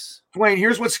 2 weeks. Dwayne,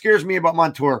 here's what scares me about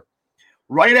Montour.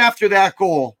 Right after that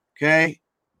goal, okay,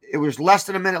 it was less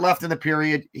than a minute left in the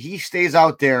period. He stays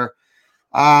out there.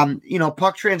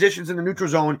 Puck transitions in the neutral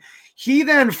zone. He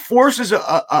then forces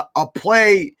a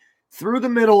play through the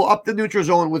middle up the neutral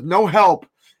zone with no help.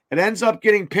 It ends up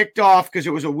getting picked off because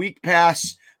it was a weak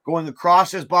pass going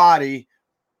across his body.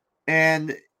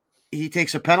 And he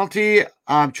takes a penalty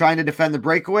trying to defend the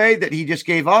breakaway that he just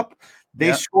gave up.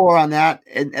 They score on that,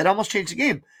 and it almost changed the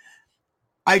game.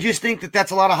 I just think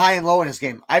that's a lot of high and low in his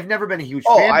game. I've never been a huge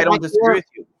fan. I don't disagree with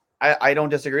you. I don't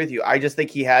disagree with you. I just think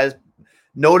he has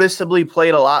noticeably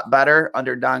played a lot better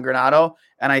under Don Granato,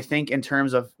 and I think in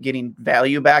terms of getting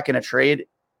value back in a trade,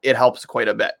 it helps quite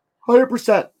a bit.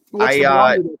 100%.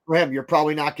 For him, you're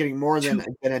probably not getting more than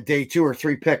a day 2 or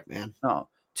 3 pick, man. No.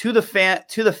 To the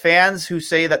fans who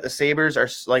say that the Sabres are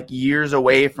like years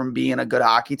away from being a good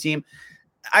hockey team,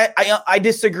 I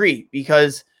disagree,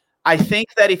 because I think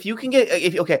that if you can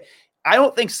I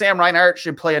don't think Sam Reinhart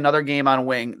should play another game on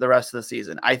wing the rest of the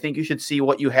season. I think you should see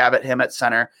what you have at him at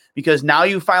center, because now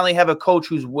you finally have a coach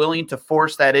who's willing to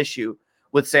force that issue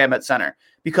with Sam at center.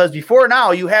 Because before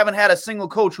now, you haven't had a single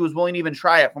coach who was willing to even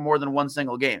try it for more than one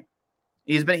single game.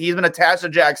 He's been attached to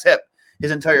Jack's hip his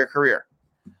entire career.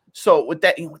 So with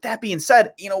that being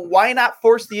said, why not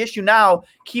force the issue now,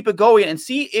 keep it going, and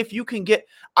see if you can get.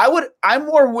 I'm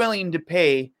more willing to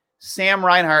pay Sam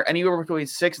Reinhart anywhere between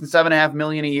 $6 and $7.5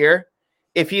 million a year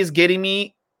if he's getting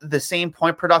me the same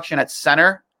point production at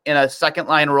center in a second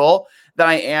line role than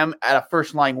I am at a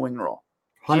first line wing role.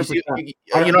 100%. You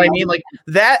know what I mean? Like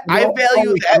that, I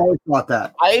value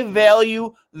that. I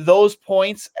value those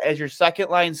points as your second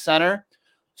line center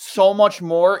so much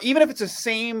more, even if it's the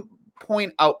same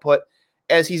point output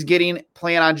as he's getting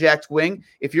playing on Jack's wing.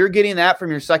 If you're getting that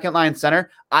from your second line center,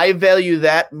 I value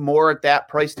that more at that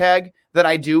price tag than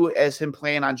I do as him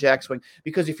playing on Jack's wing.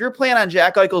 Because if you're playing on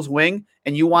Jack Eichel's wing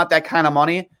and you want that kind of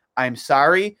money, I'm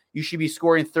sorry, you should be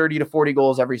scoring 30 to 40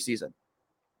 goals every season.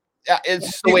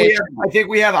 It's the way I think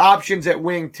we have options at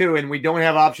wing too, and we don't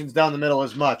have options down the middle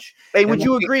as much. Hey, would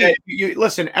you agree?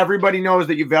 Listen, everybody knows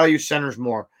that you value centers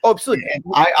more. Oh, absolutely. And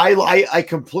I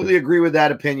completely agree with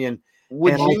that opinion.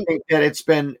 I think that it's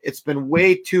been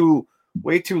way too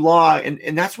long,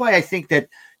 and that's why I think that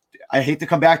I hate to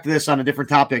come back to this on a different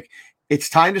topic. It's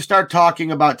time to start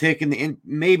talking about taking the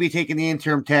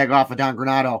interim tag off of Don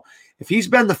Granato. If he's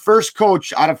been the first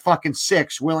coach out of fucking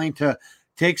 6 willing to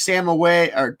take Sam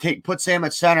away or put Sam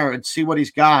at center and see what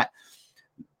he's got,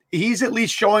 he's at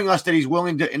least showing us that he's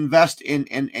willing to invest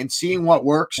in seeing what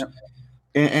works. Yep.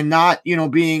 And not,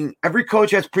 being every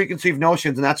coach has preconceived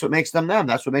notions, and that's what makes them them.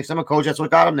 That's what makes them a coach. That's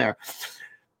what got them there.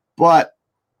 But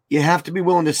you have to be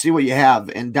willing to see what you have.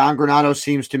 And Don Granato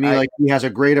seems to me like he has a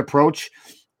great approach.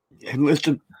 And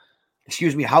listen,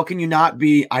 excuse me, how can you not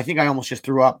be? I think I almost just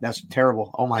threw up. That's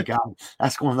terrible. Oh my God,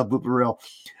 that's going on the blooper reel.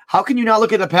 How can you not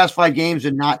look at the past 5 games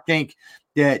and not think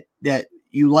that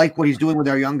you like what he's doing with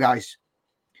our young guys?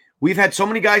 We've had so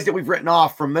many guys that we've written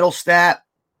off, from Middlestat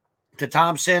to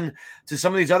Thompson to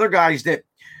some of these other guys, that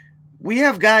we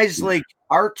have guys like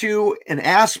R2 and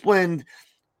Asplund.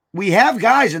 We have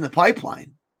guys in the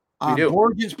pipeline.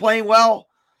 Borgen's playing well.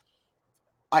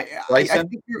 I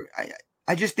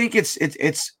just think it's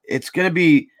going to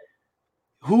be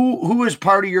who is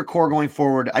part of your core going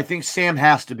forward. I think Sam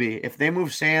has to be. If they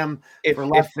move Sam for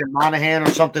less than Monahan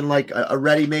or something like a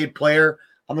ready-made player,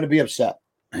 I'm going to be upset.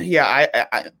 Yeah,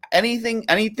 anything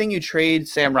you trade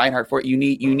Sam Reinhart for, you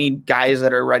need guys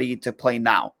that are ready to play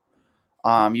now.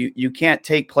 You can't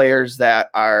take players that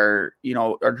are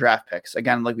draft picks.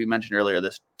 Again, like we mentioned earlier,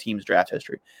 this team's draft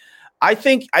history. I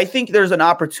think there's an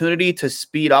opportunity to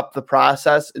speed up the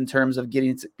process in terms of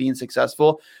being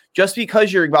successful, just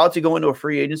because you're about to go into a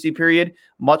free agency period,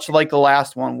 much like the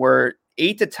last one, where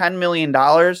 $8 to $10 million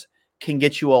can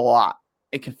get you a lot.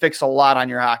 It can fix a lot on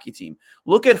your hockey team.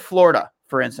 Look at Florida,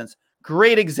 for instance.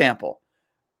 Great example.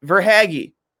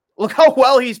 Verhaeghe Look how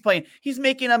well he's playing. He's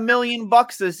making $1 million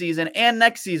this season and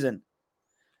next season.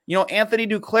 You know, Anthony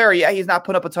Duclair, yeah, he's not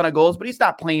putting up a ton of goals, but he's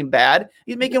not playing bad.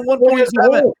 He's making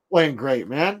 1.7. Playing great,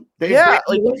 man.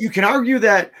 You can argue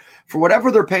that for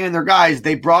whatever they're paying their guys,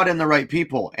 they brought in the right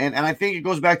people. And I think it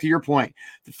goes back to your point.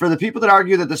 For the people that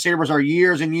argue that the Sabres are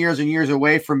years and years and years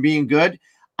away from being good,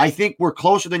 I think we're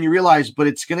closer than you realize, but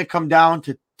it's going to come down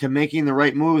to making the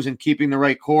right moves and keeping the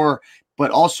right core,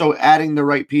 but also adding the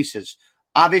right pieces.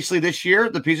 Obviously, this year,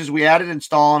 the pieces we added in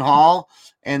Stahl and Hall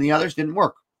and the others didn't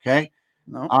work, okay?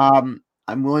 No.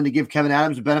 I'm willing to give Kevin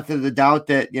Adams the benefit of the doubt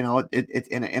that, you know, it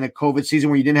in a COVID season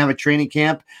where you didn't have a training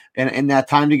camp and that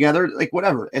time together, like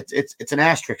whatever, it's an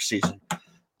asterisk season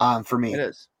for me. It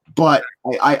is. But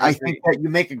I think that you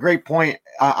make a great point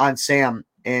on Sam,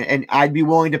 and I'd be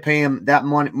willing to pay him that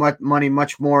money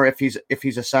much more if he's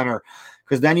a center,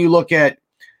 because then you look at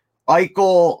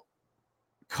Eichel,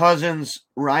 Cousins,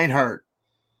 Reinhart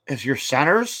as your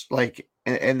centers, like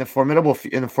in the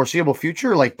foreseeable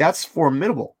future, like that's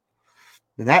formidable.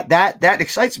 And that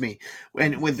excites me.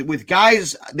 And with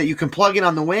guys that you can plug in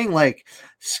on the wing, like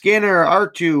Skinner,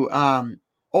 R2,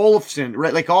 Olofsson,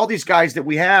 right? Like all these guys that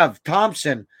we have,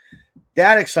 Thompson,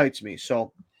 that excites me.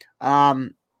 So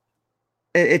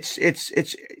it's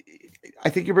I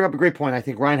think you bring up a great point. I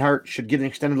think Reinhart should get an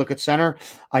extended look at center.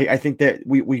 I think that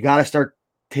we got to start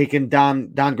taking Don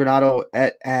Granato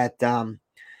at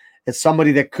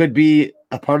somebody that could be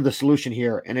a part of the solution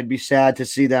here, and it'd be sad to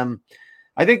see them.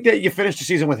 I think that you finish the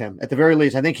season with him at the very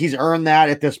least. I think he's earned that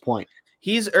at this point.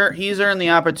 He's earned the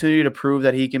opportunity to prove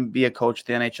that he can be a coach at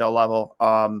the NHL level.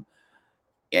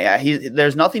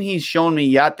 There's nothing he's shown me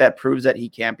yet that proves that he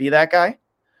can't be that guy.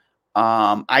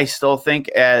 I still think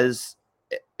as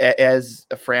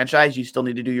a franchise, you still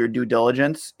need to do your due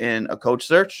diligence in a coach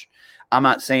search. I'm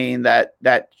not saying that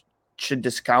should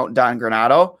discount Don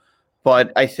Granato,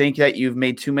 but I think that you've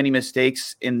made too many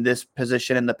mistakes in this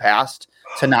position in the past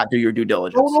to not do your due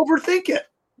diligence. Don't overthink it.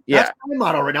 Yeah. That's my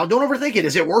motto right now. Don't overthink it.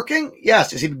 Is it working?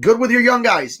 Yes. Is he good with your young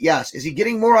guys? Yes. Is he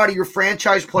getting more out of your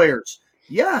franchise players?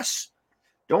 Yes.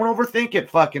 Don't overthink it,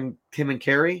 fucking Tim and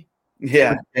Carey.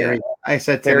 Yeah. I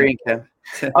said Terry and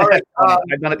Kim. All right.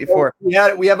 I've done it before. We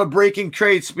have a breaking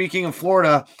trade, speaking of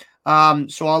Florida.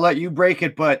 So I'll let you break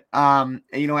it. But,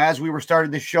 as we were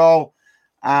starting the show,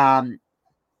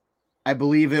 I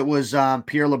believe it was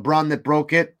Pierre LeBrun that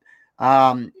broke it.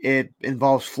 It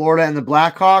involves Florida and the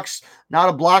Blackhawks. Not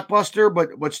a blockbuster,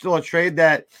 but still a trade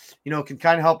that, can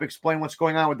kind of help explain what's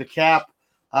going on with the cap.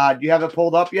 Do you have it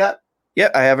pulled up yet? Yeah,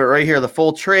 I have it right here. The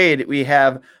full trade. We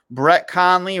have Brett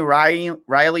Conley,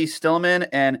 Riley Stillman,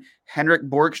 and Henrik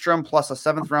Borgstrom plus a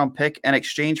 7th-round pick in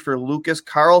exchange for Lucas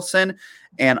Carlson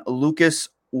and Lucas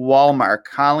Wallmark.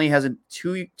 Conley has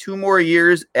two more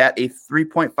years at a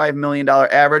 $3.5 million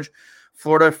average.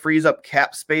 Florida frees up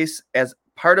cap space as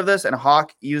part of this, and the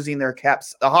Hawks using their cap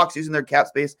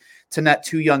space to net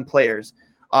 2 young players.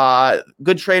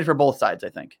 Good trade for both sides, I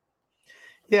think.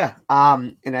 Yeah,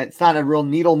 and it's not a real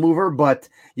needle mover, but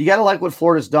you got to like what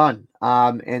Florida's done.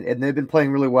 And they've been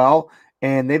playing really well,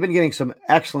 and they've been getting some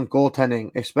excellent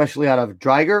goaltending, especially out of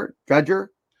Dredger.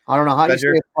 I don't know how you say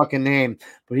his fucking name,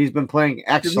 but he's been playing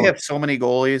excellent. We have so many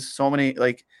goalies, so many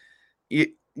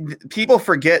people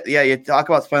forget. Yeah, you talk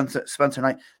about Spencer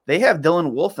Knight. They have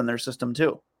Dylan Wolf in their system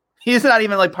too. He's not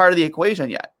even part of the equation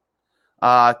yet.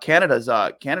 Canada's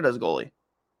goalie.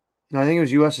 No, I think it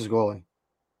was US's goalie.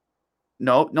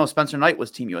 No, Spencer Knight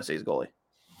was Team USA's goalie.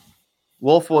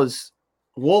 Wolf was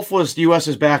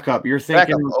US's backup. You're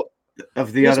thinking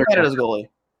of the other Canada's goalie.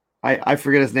 I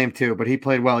forget his name too, but he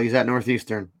played well. He's at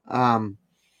Northeastern.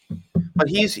 But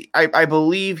I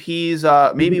believe he's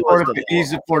maybe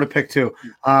he's a Florida pick too.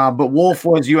 But Wolf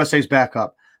was USA's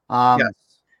backup. Yes.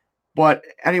 But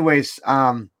anyways,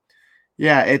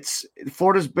 it's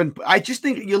Florida's been. I just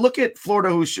think you look at Florida,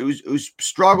 who's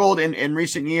struggled in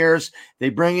recent years. They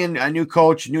bring in a new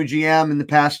coach, new GM in the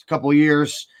past couple of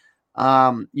years.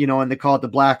 And they call it the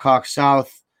Blackhawks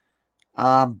South.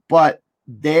 But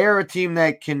they're a team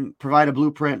that can provide a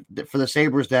blueprint for the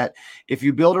Sabres that if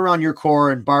you build around your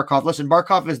core and Barkov. Listen,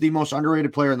 Barkov is the most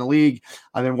underrated player in the league.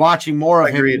 I've been watching more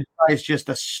of him. He's just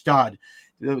a stud.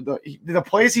 The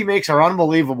plays he makes are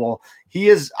unbelievable. He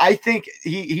is. I think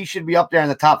he should be up there in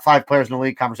the top 5 players in the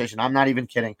league conversation. I'm not even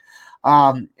kidding.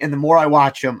 And the more I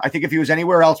watch him, I think if he was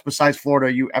anywhere else besides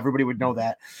Florida, everybody would know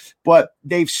that. But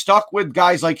they've stuck with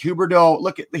guys like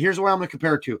Huberdeau. Here's where I'm going to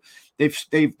compare it to.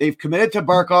 They've committed to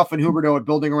Barkov and Huberdeau and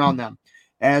building around them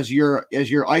as your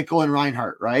Eichel and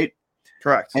Reinhart, right?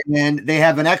 Correct. And then they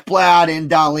have an Ekblad and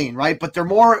Dahlin, right? But they're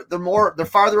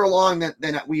farther along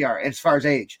than we are as far as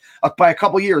age, by a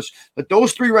couple years. But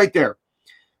those 3 right there,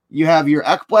 you have your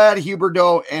Ekblad,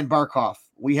 Huberdeau, and Barkov.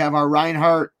 We have our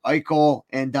Reinhart, Eichel,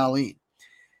 and Dahlin.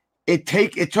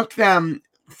 It took them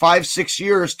 5-6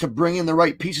 years to bring in the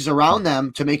right pieces around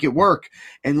them to make it work.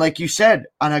 And like you said,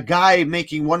 on a guy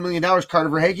making $1 million, Carter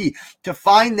Verhaeghe, to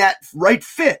find that right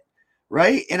fit,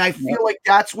 right? And I feel like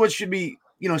that's what should be,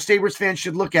 Sabres fans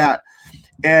should look at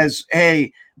as,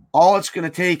 hey, all it's going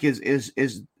to take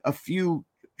is a few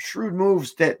shrewd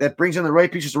moves that brings in the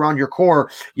right pieces around your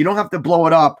core. You don't have to blow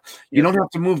it up. You don't have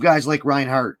to move guys like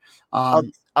Reinhart.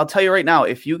 I'll tell you right now,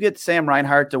 if you get Sam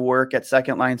Reinhart to work at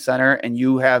second line center and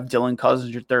you have Dylan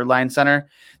Cousins your third line center,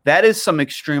 that is some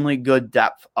extremely good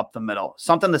depth up the middle.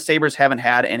 Something the Sabres haven't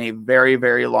had in a very,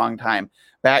 very long time,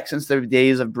 back since the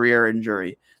days of Briere and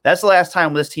Drury. That's the last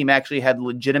time this team actually had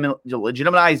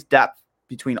legitimized depth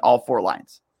between all four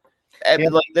lines. Yeah.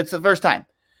 That's the first time.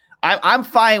 I'm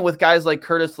fine with guys like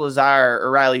Curtis Lazar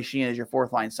or Riley Sheehan as your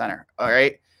fourth line center. All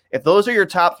right. If those are your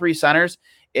top three centers,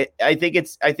 I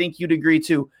think you'd agree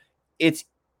too. It's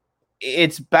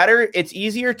better. It's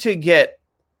easier to get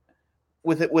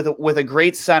with a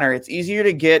great center. It's easier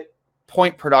to get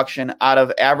point production out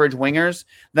of average wingers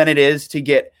than it is to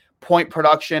get point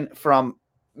production from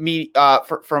great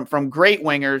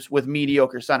wingers with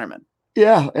mediocre centermen.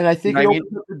 Yeah, and I think it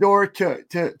opens up the door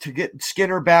to get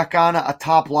Skinner back on a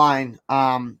top line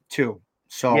too.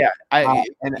 So yeah, I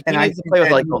need to play with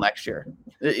Eichel next year.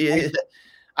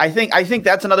 I think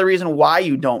that's another reason why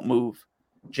you don't move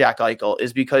Jack Eichel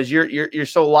is because you're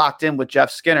so locked in with Jeff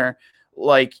Skinner.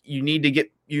 Like you need to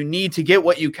get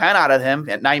what you can out of him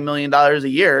at $9 million a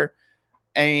year.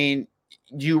 I mean,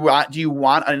 do you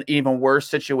want an even worse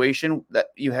situation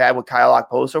that you had with Kyle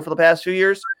Okposo for the past few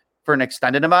years for an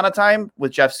extended amount of time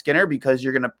with Jeff Skinner because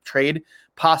you're going to trade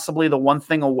possibly the one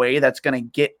thing away that's going to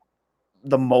get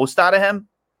the most out of him?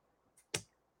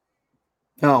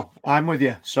 No, I'm with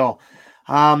you. So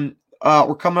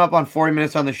we're coming up on 40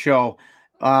 minutes on the show.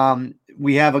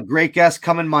 We have a great guest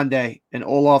coming Monday, and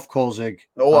Olaf Kolzig.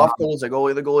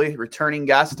 Goalie the goalie, returning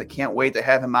guest. I can't wait to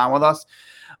have him on with us.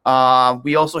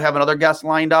 We also have another guest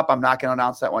lined up. I'm not going to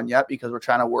announce that one yet because we're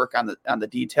trying to work on the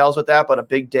details with that, but a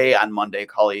big day on Monday,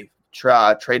 Cully,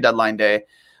 trade deadline day.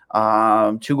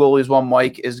 Two goalies, one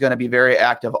mic is going to be very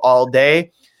active all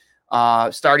day.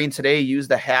 Starting today, use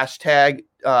the hashtag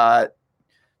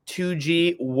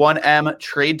 2G1M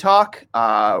Trade Talk.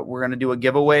 We're going to do a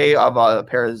giveaway of a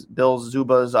pair of Bill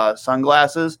Zuba's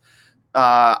sunglasses,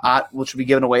 which will be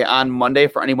given away on Monday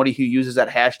for anybody who uses that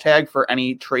hashtag for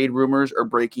any trade rumors or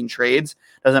breaking trades.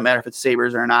 Doesn't matter if it's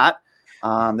Sabres or not.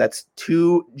 That's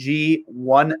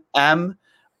 2G1M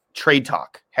Trade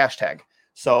Talk hashtag.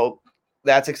 So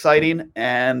that's exciting.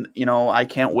 And, I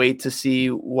can't wait to see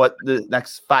what the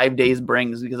next 5 days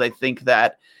brings because I think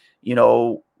that,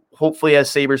 hopefully as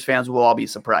Sabres fans, we'll all be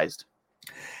surprised.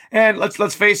 And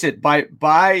let's face it,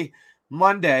 by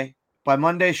Monday's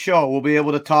show, we'll be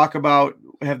able to talk about,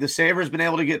 have the Sabres been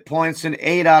able to get points in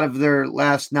 8 out of their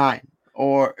last 9?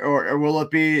 Or will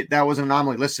it be that was an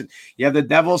anomaly? Listen, you have the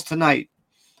Devils tonight,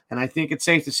 and I think it's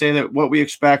safe to say that what we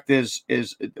expect is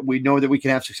we know that we can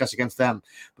have success against them.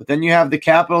 But then you have the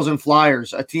Capitals and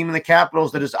Flyers, a team in the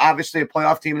Capitals that is obviously a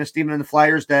playoff team, and a team in the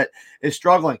Flyers that is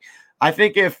struggling. I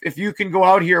think if you can go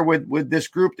out here with this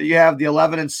group that you have, the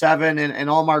 11-7 and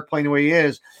Allmark playing the way he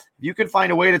is, if you can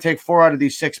find a way to take 4 out of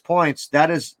these 6 points,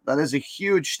 that is a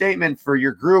huge statement for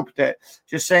your group, that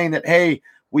just saying that, hey,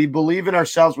 we believe in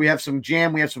ourselves. We have some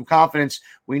jam. We have some confidence.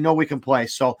 We know we can play.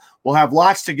 So we'll have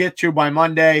lots to get to by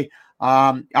Monday.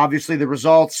 Obviously the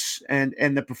results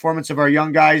and the performance of our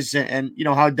young guys and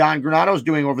how Don Granato is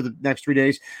doing over the next 3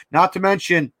 days. Not to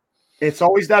mention, it's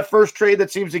always that first trade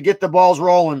that seems to get the balls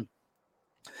rolling.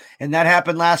 And that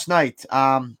happened last night.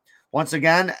 Once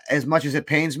again, as much as it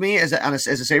pains me as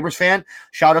a Sabres fan,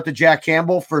 shout out to Jack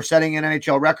Campbell for setting an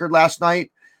NHL record last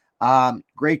night.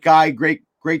 Great guy, great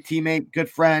teammate,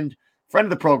 good friend of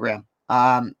the program.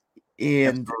 And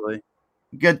Absolutely.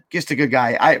 Good, just a good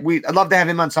guy. I'd love to have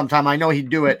him on sometime. I know he'd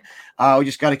do it. We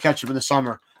just got to catch him in the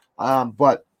summer.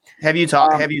 But have you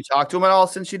talked to him at all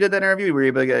since you did that interview? Were you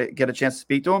able to get a chance to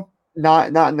speak to him? Not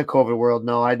in the COVID world.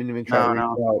 No, I didn't even try to reach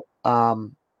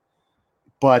out.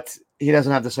 But he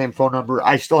doesn't have the same phone number.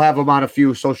 I still have him on a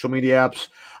few social media apps.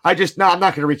 I'm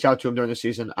not going to reach out to him during the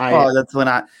season. That's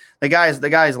not the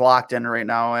guy's locked in right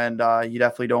now, and you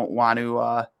definitely don't want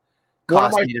to.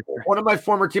 One of my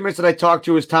former teammates that I talked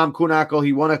to is Tom Kuhnackel.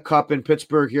 He won a cup in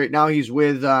Pittsburgh. Right now he's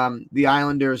with the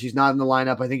Islanders. He's not in the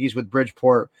lineup. I think he's with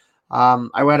Bridgeport. I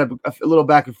had a little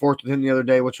back and forth with him the other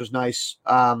day, which was nice.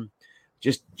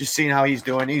 Just seeing how he's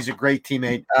doing. He's a great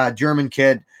teammate, German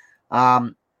kid.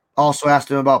 also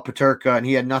asked him about Peterka, and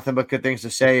he had nothing but good things to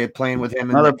say playing with him.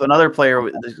 Another player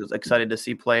was excited to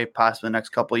see play possibly the next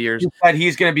couple of years. But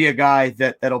he's going to be a guy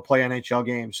that'll play NHL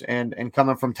games, and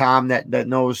coming from Tom that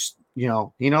knows,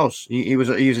 he knows he was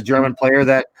a German player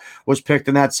that was picked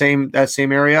in that same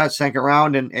area, second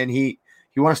round, and he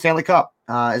won a Stanley Cup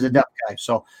as a depth guy.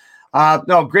 So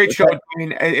no, great show. I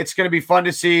mean, it's going to be fun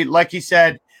to see. Like he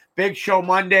said, big show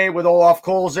Monday with Olaf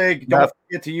Kolzig. Don't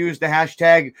forget to use the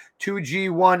hashtag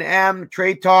 2G1M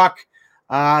Trade Talk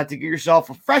to get yourself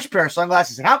a fresh pair of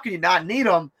sunglasses. And how can you not need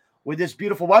them with this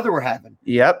beautiful weather we're having?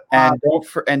 Yep.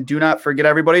 And do not forget,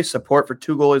 everybody, support for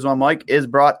Two Goalies, One Mic is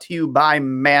brought to you by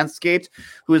Manscaped,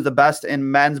 who is the best in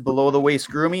men's below-the-waist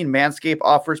grooming. Manscaped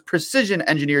offers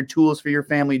precision-engineered tools for your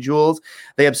family jewels.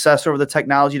 They obsess over the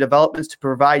technology developments to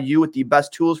provide you with the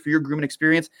best tools for your grooming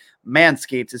experience.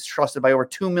 Manscaped is trusted by over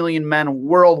 2 million men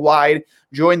worldwide.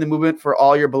 Join the movement for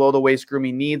all your below-the-waist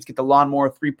grooming needs. Get the Lawnmower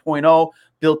 3.0,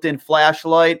 built-in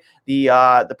flashlight,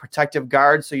 the protective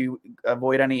guard so you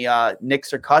avoid any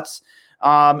nicks or cuts,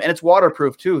 and it's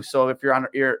waterproof too. So if you're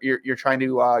trying to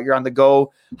you're on the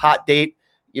go, hot date,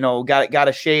 got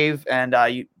to shave, and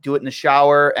you do it in the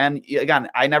shower. And again,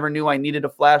 I never knew I needed a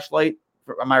flashlight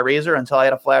on my razor until I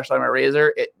had a flashlight on my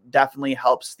razor. It definitely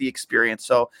helps the experience.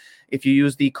 So if you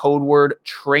use the code word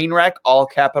Trainwreck, all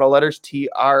capital letters,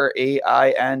 TRAINWRECK,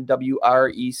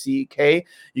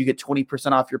 you get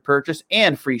 20% off your purchase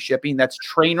and free shipping. That's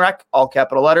Trainwreck, all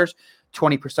capital letters,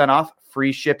 20% off,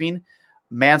 free shipping.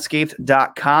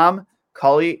 Manscaped.com.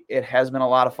 Cully, it has been a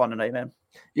lot of fun tonight, man.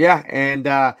 Yeah, and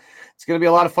it's going to be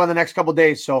a lot of fun the next couple of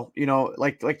days. So,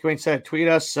 like Dwayne said, tweet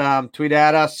us, tweet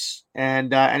at us,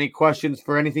 and any questions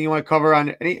for anything you want to cover on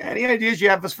any ideas you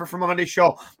have for Monday's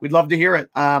show. We'd love to hear it.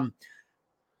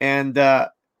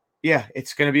 Yeah,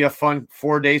 it's going to be a fun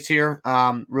 4 days here.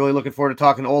 Really looking forward to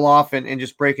talking to Olaf and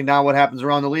just breaking down what happens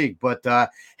around the league. But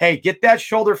hey, get that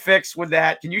shoulder fixed with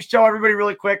that. Can you show everybody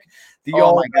really quick the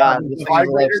old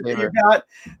vibrator that you got?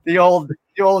 The old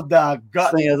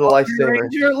gut thing is a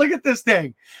lifesaver. Look at this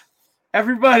thing.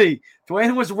 Everybody,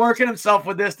 Dwayne was working himself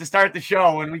with this to start the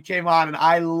show when we came on, and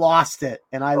I lost it.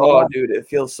 And dude, it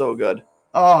feels so good.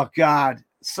 Oh God.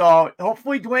 So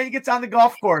hopefully Dwayne gets on the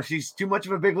golf course. He's too much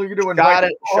of a big leaguer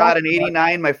to shot an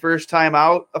 89 my first time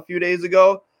out a few days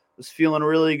ago. Was feeling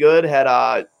really good. Had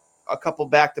a couple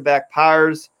back-to-back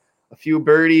pars, a few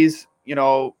birdies.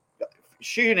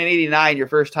 Shooting an 89 your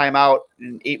first time out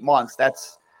in 8 months.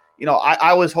 That's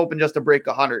I was hoping just to break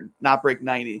 100, not break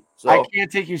 90. So I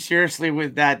can't take you seriously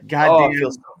with that goddamn it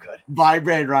feels so good.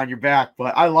 Vibrator on your back,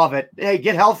 but I love it. Hey,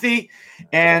 get healthy,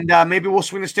 and maybe we'll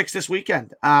swing the sticks this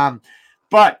weekend.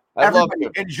 But everybody,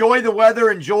 enjoy the weather.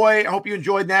 I hope you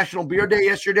enjoyed National Beer Day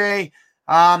yesterday.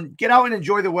 Get out and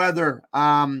enjoy the weather,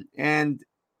 and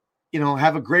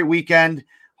have a great weekend.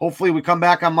 Hopefully, we come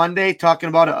back on Monday talking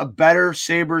about a better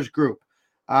Sabres group.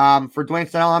 For Dwayne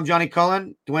Stanell, I'm Johnny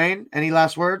Cullen. Dwayne, any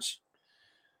last words?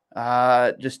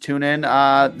 Just tune in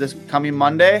this coming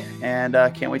Monday, and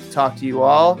can't wait to talk to you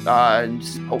all and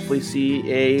just hopefully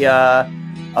see a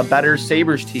better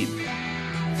Sabres team.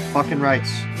 Fucking rights.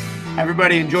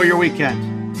 Everybody, enjoy your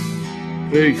weekend.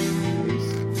 Peace.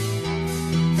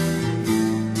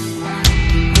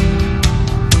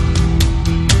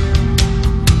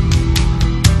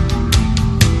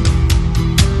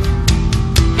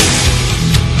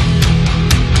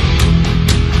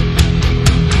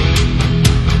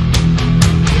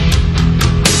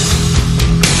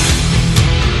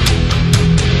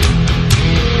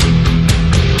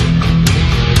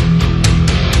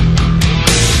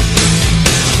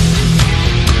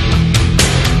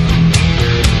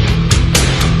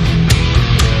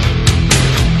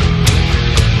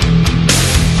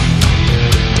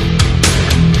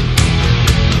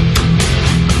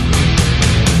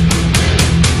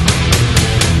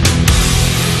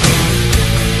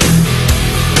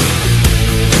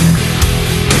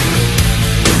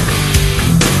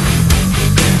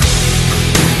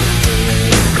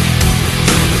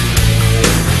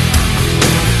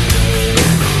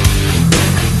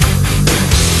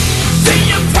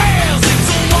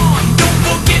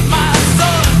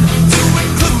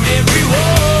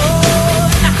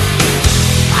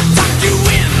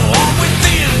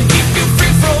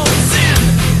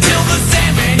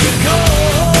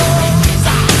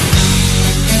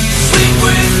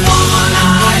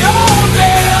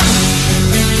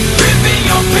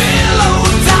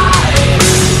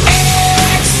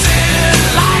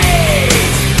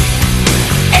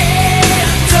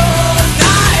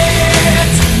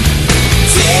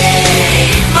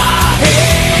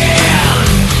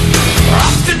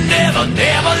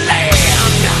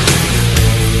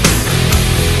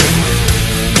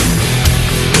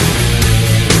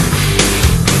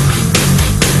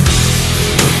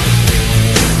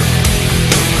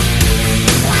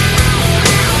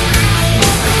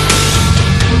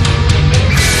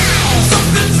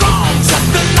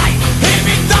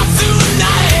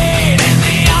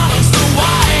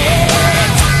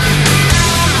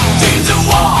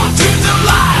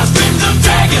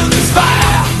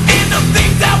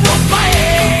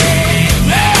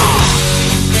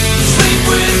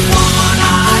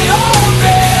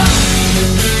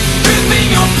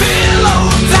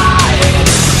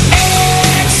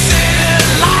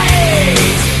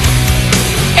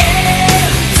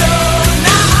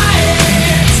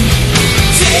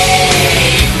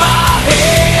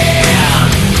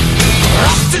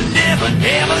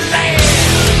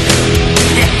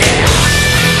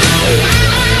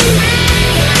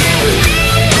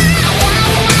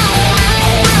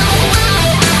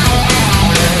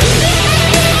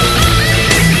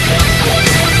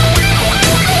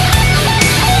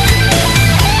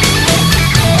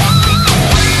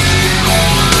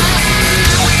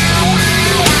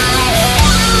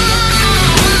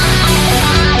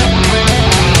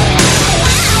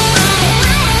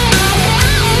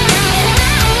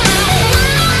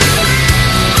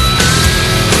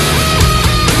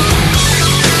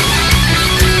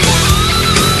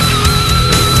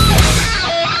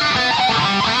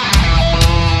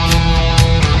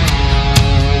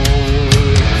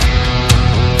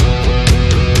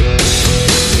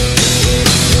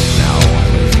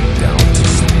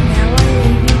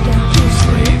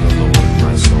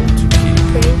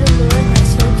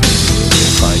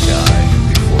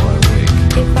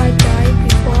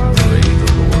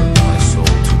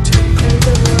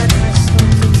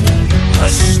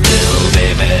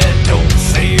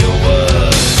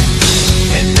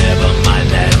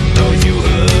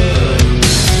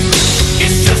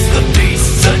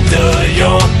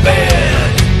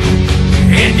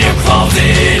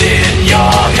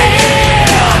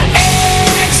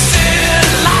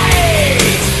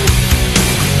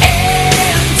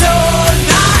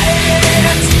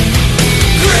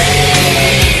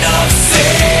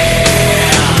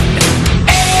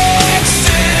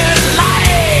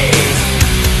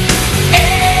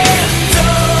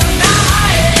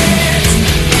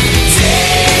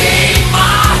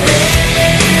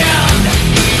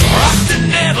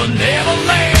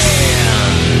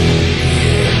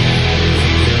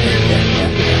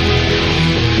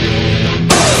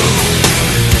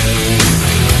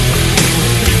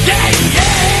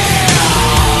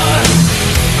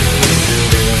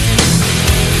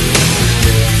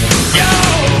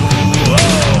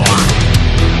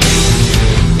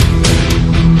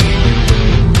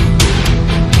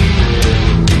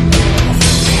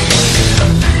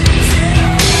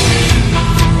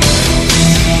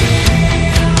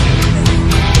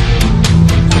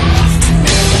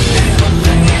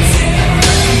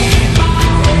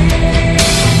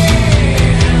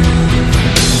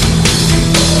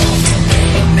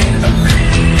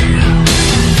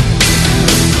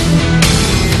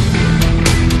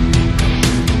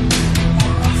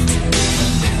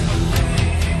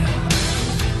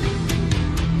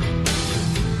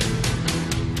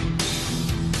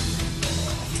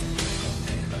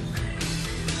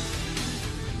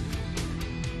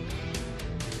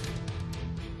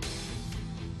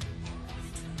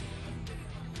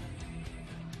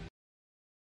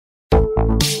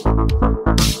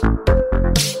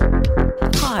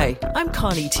 Hi, I'm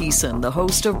Connie Thiessen, the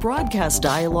host of Broadcast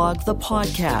Dialogue, the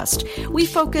podcast. We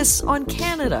focus on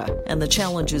Canada and the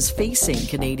challenges facing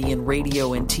Canadian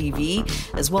radio and TV,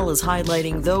 as well as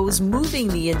highlighting those moving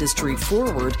the industry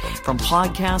forward from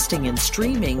podcasting and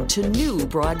streaming to new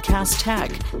broadcast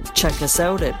tech. Check us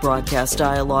out at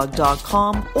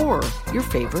broadcastdialogue.com or your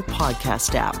favorite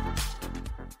podcast app.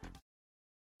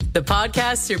 The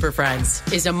Podcast Super Friends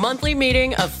is a monthly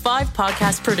meeting of 5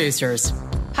 podcast producers.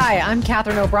 Hi, I'm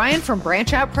Catherine O'Brien from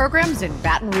Branch Out Programs in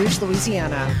Baton Rouge,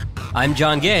 Louisiana. I'm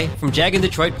John Gay from Jag and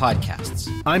Detroit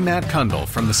Podcasts. I'm Matt Kundle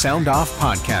from the Sound Off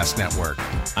Podcast Network.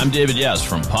 I'm David Yes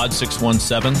from Pod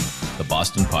 617, the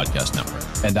Boston Podcast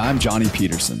Network. And I'm Johnny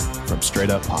Peterson from Straight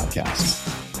Up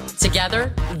Podcasts.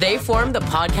 Together, they form the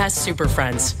Podcast Super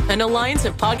Friends, an alliance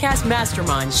of podcast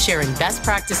masterminds sharing best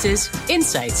practices,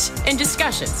 insights, and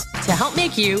discussions to help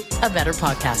make you a better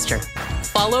podcaster.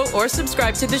 Follow or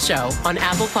subscribe to the show on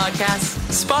Apple Podcasts,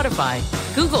 Spotify,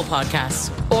 Google Podcasts,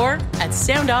 or at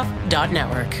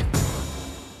soundoff.network.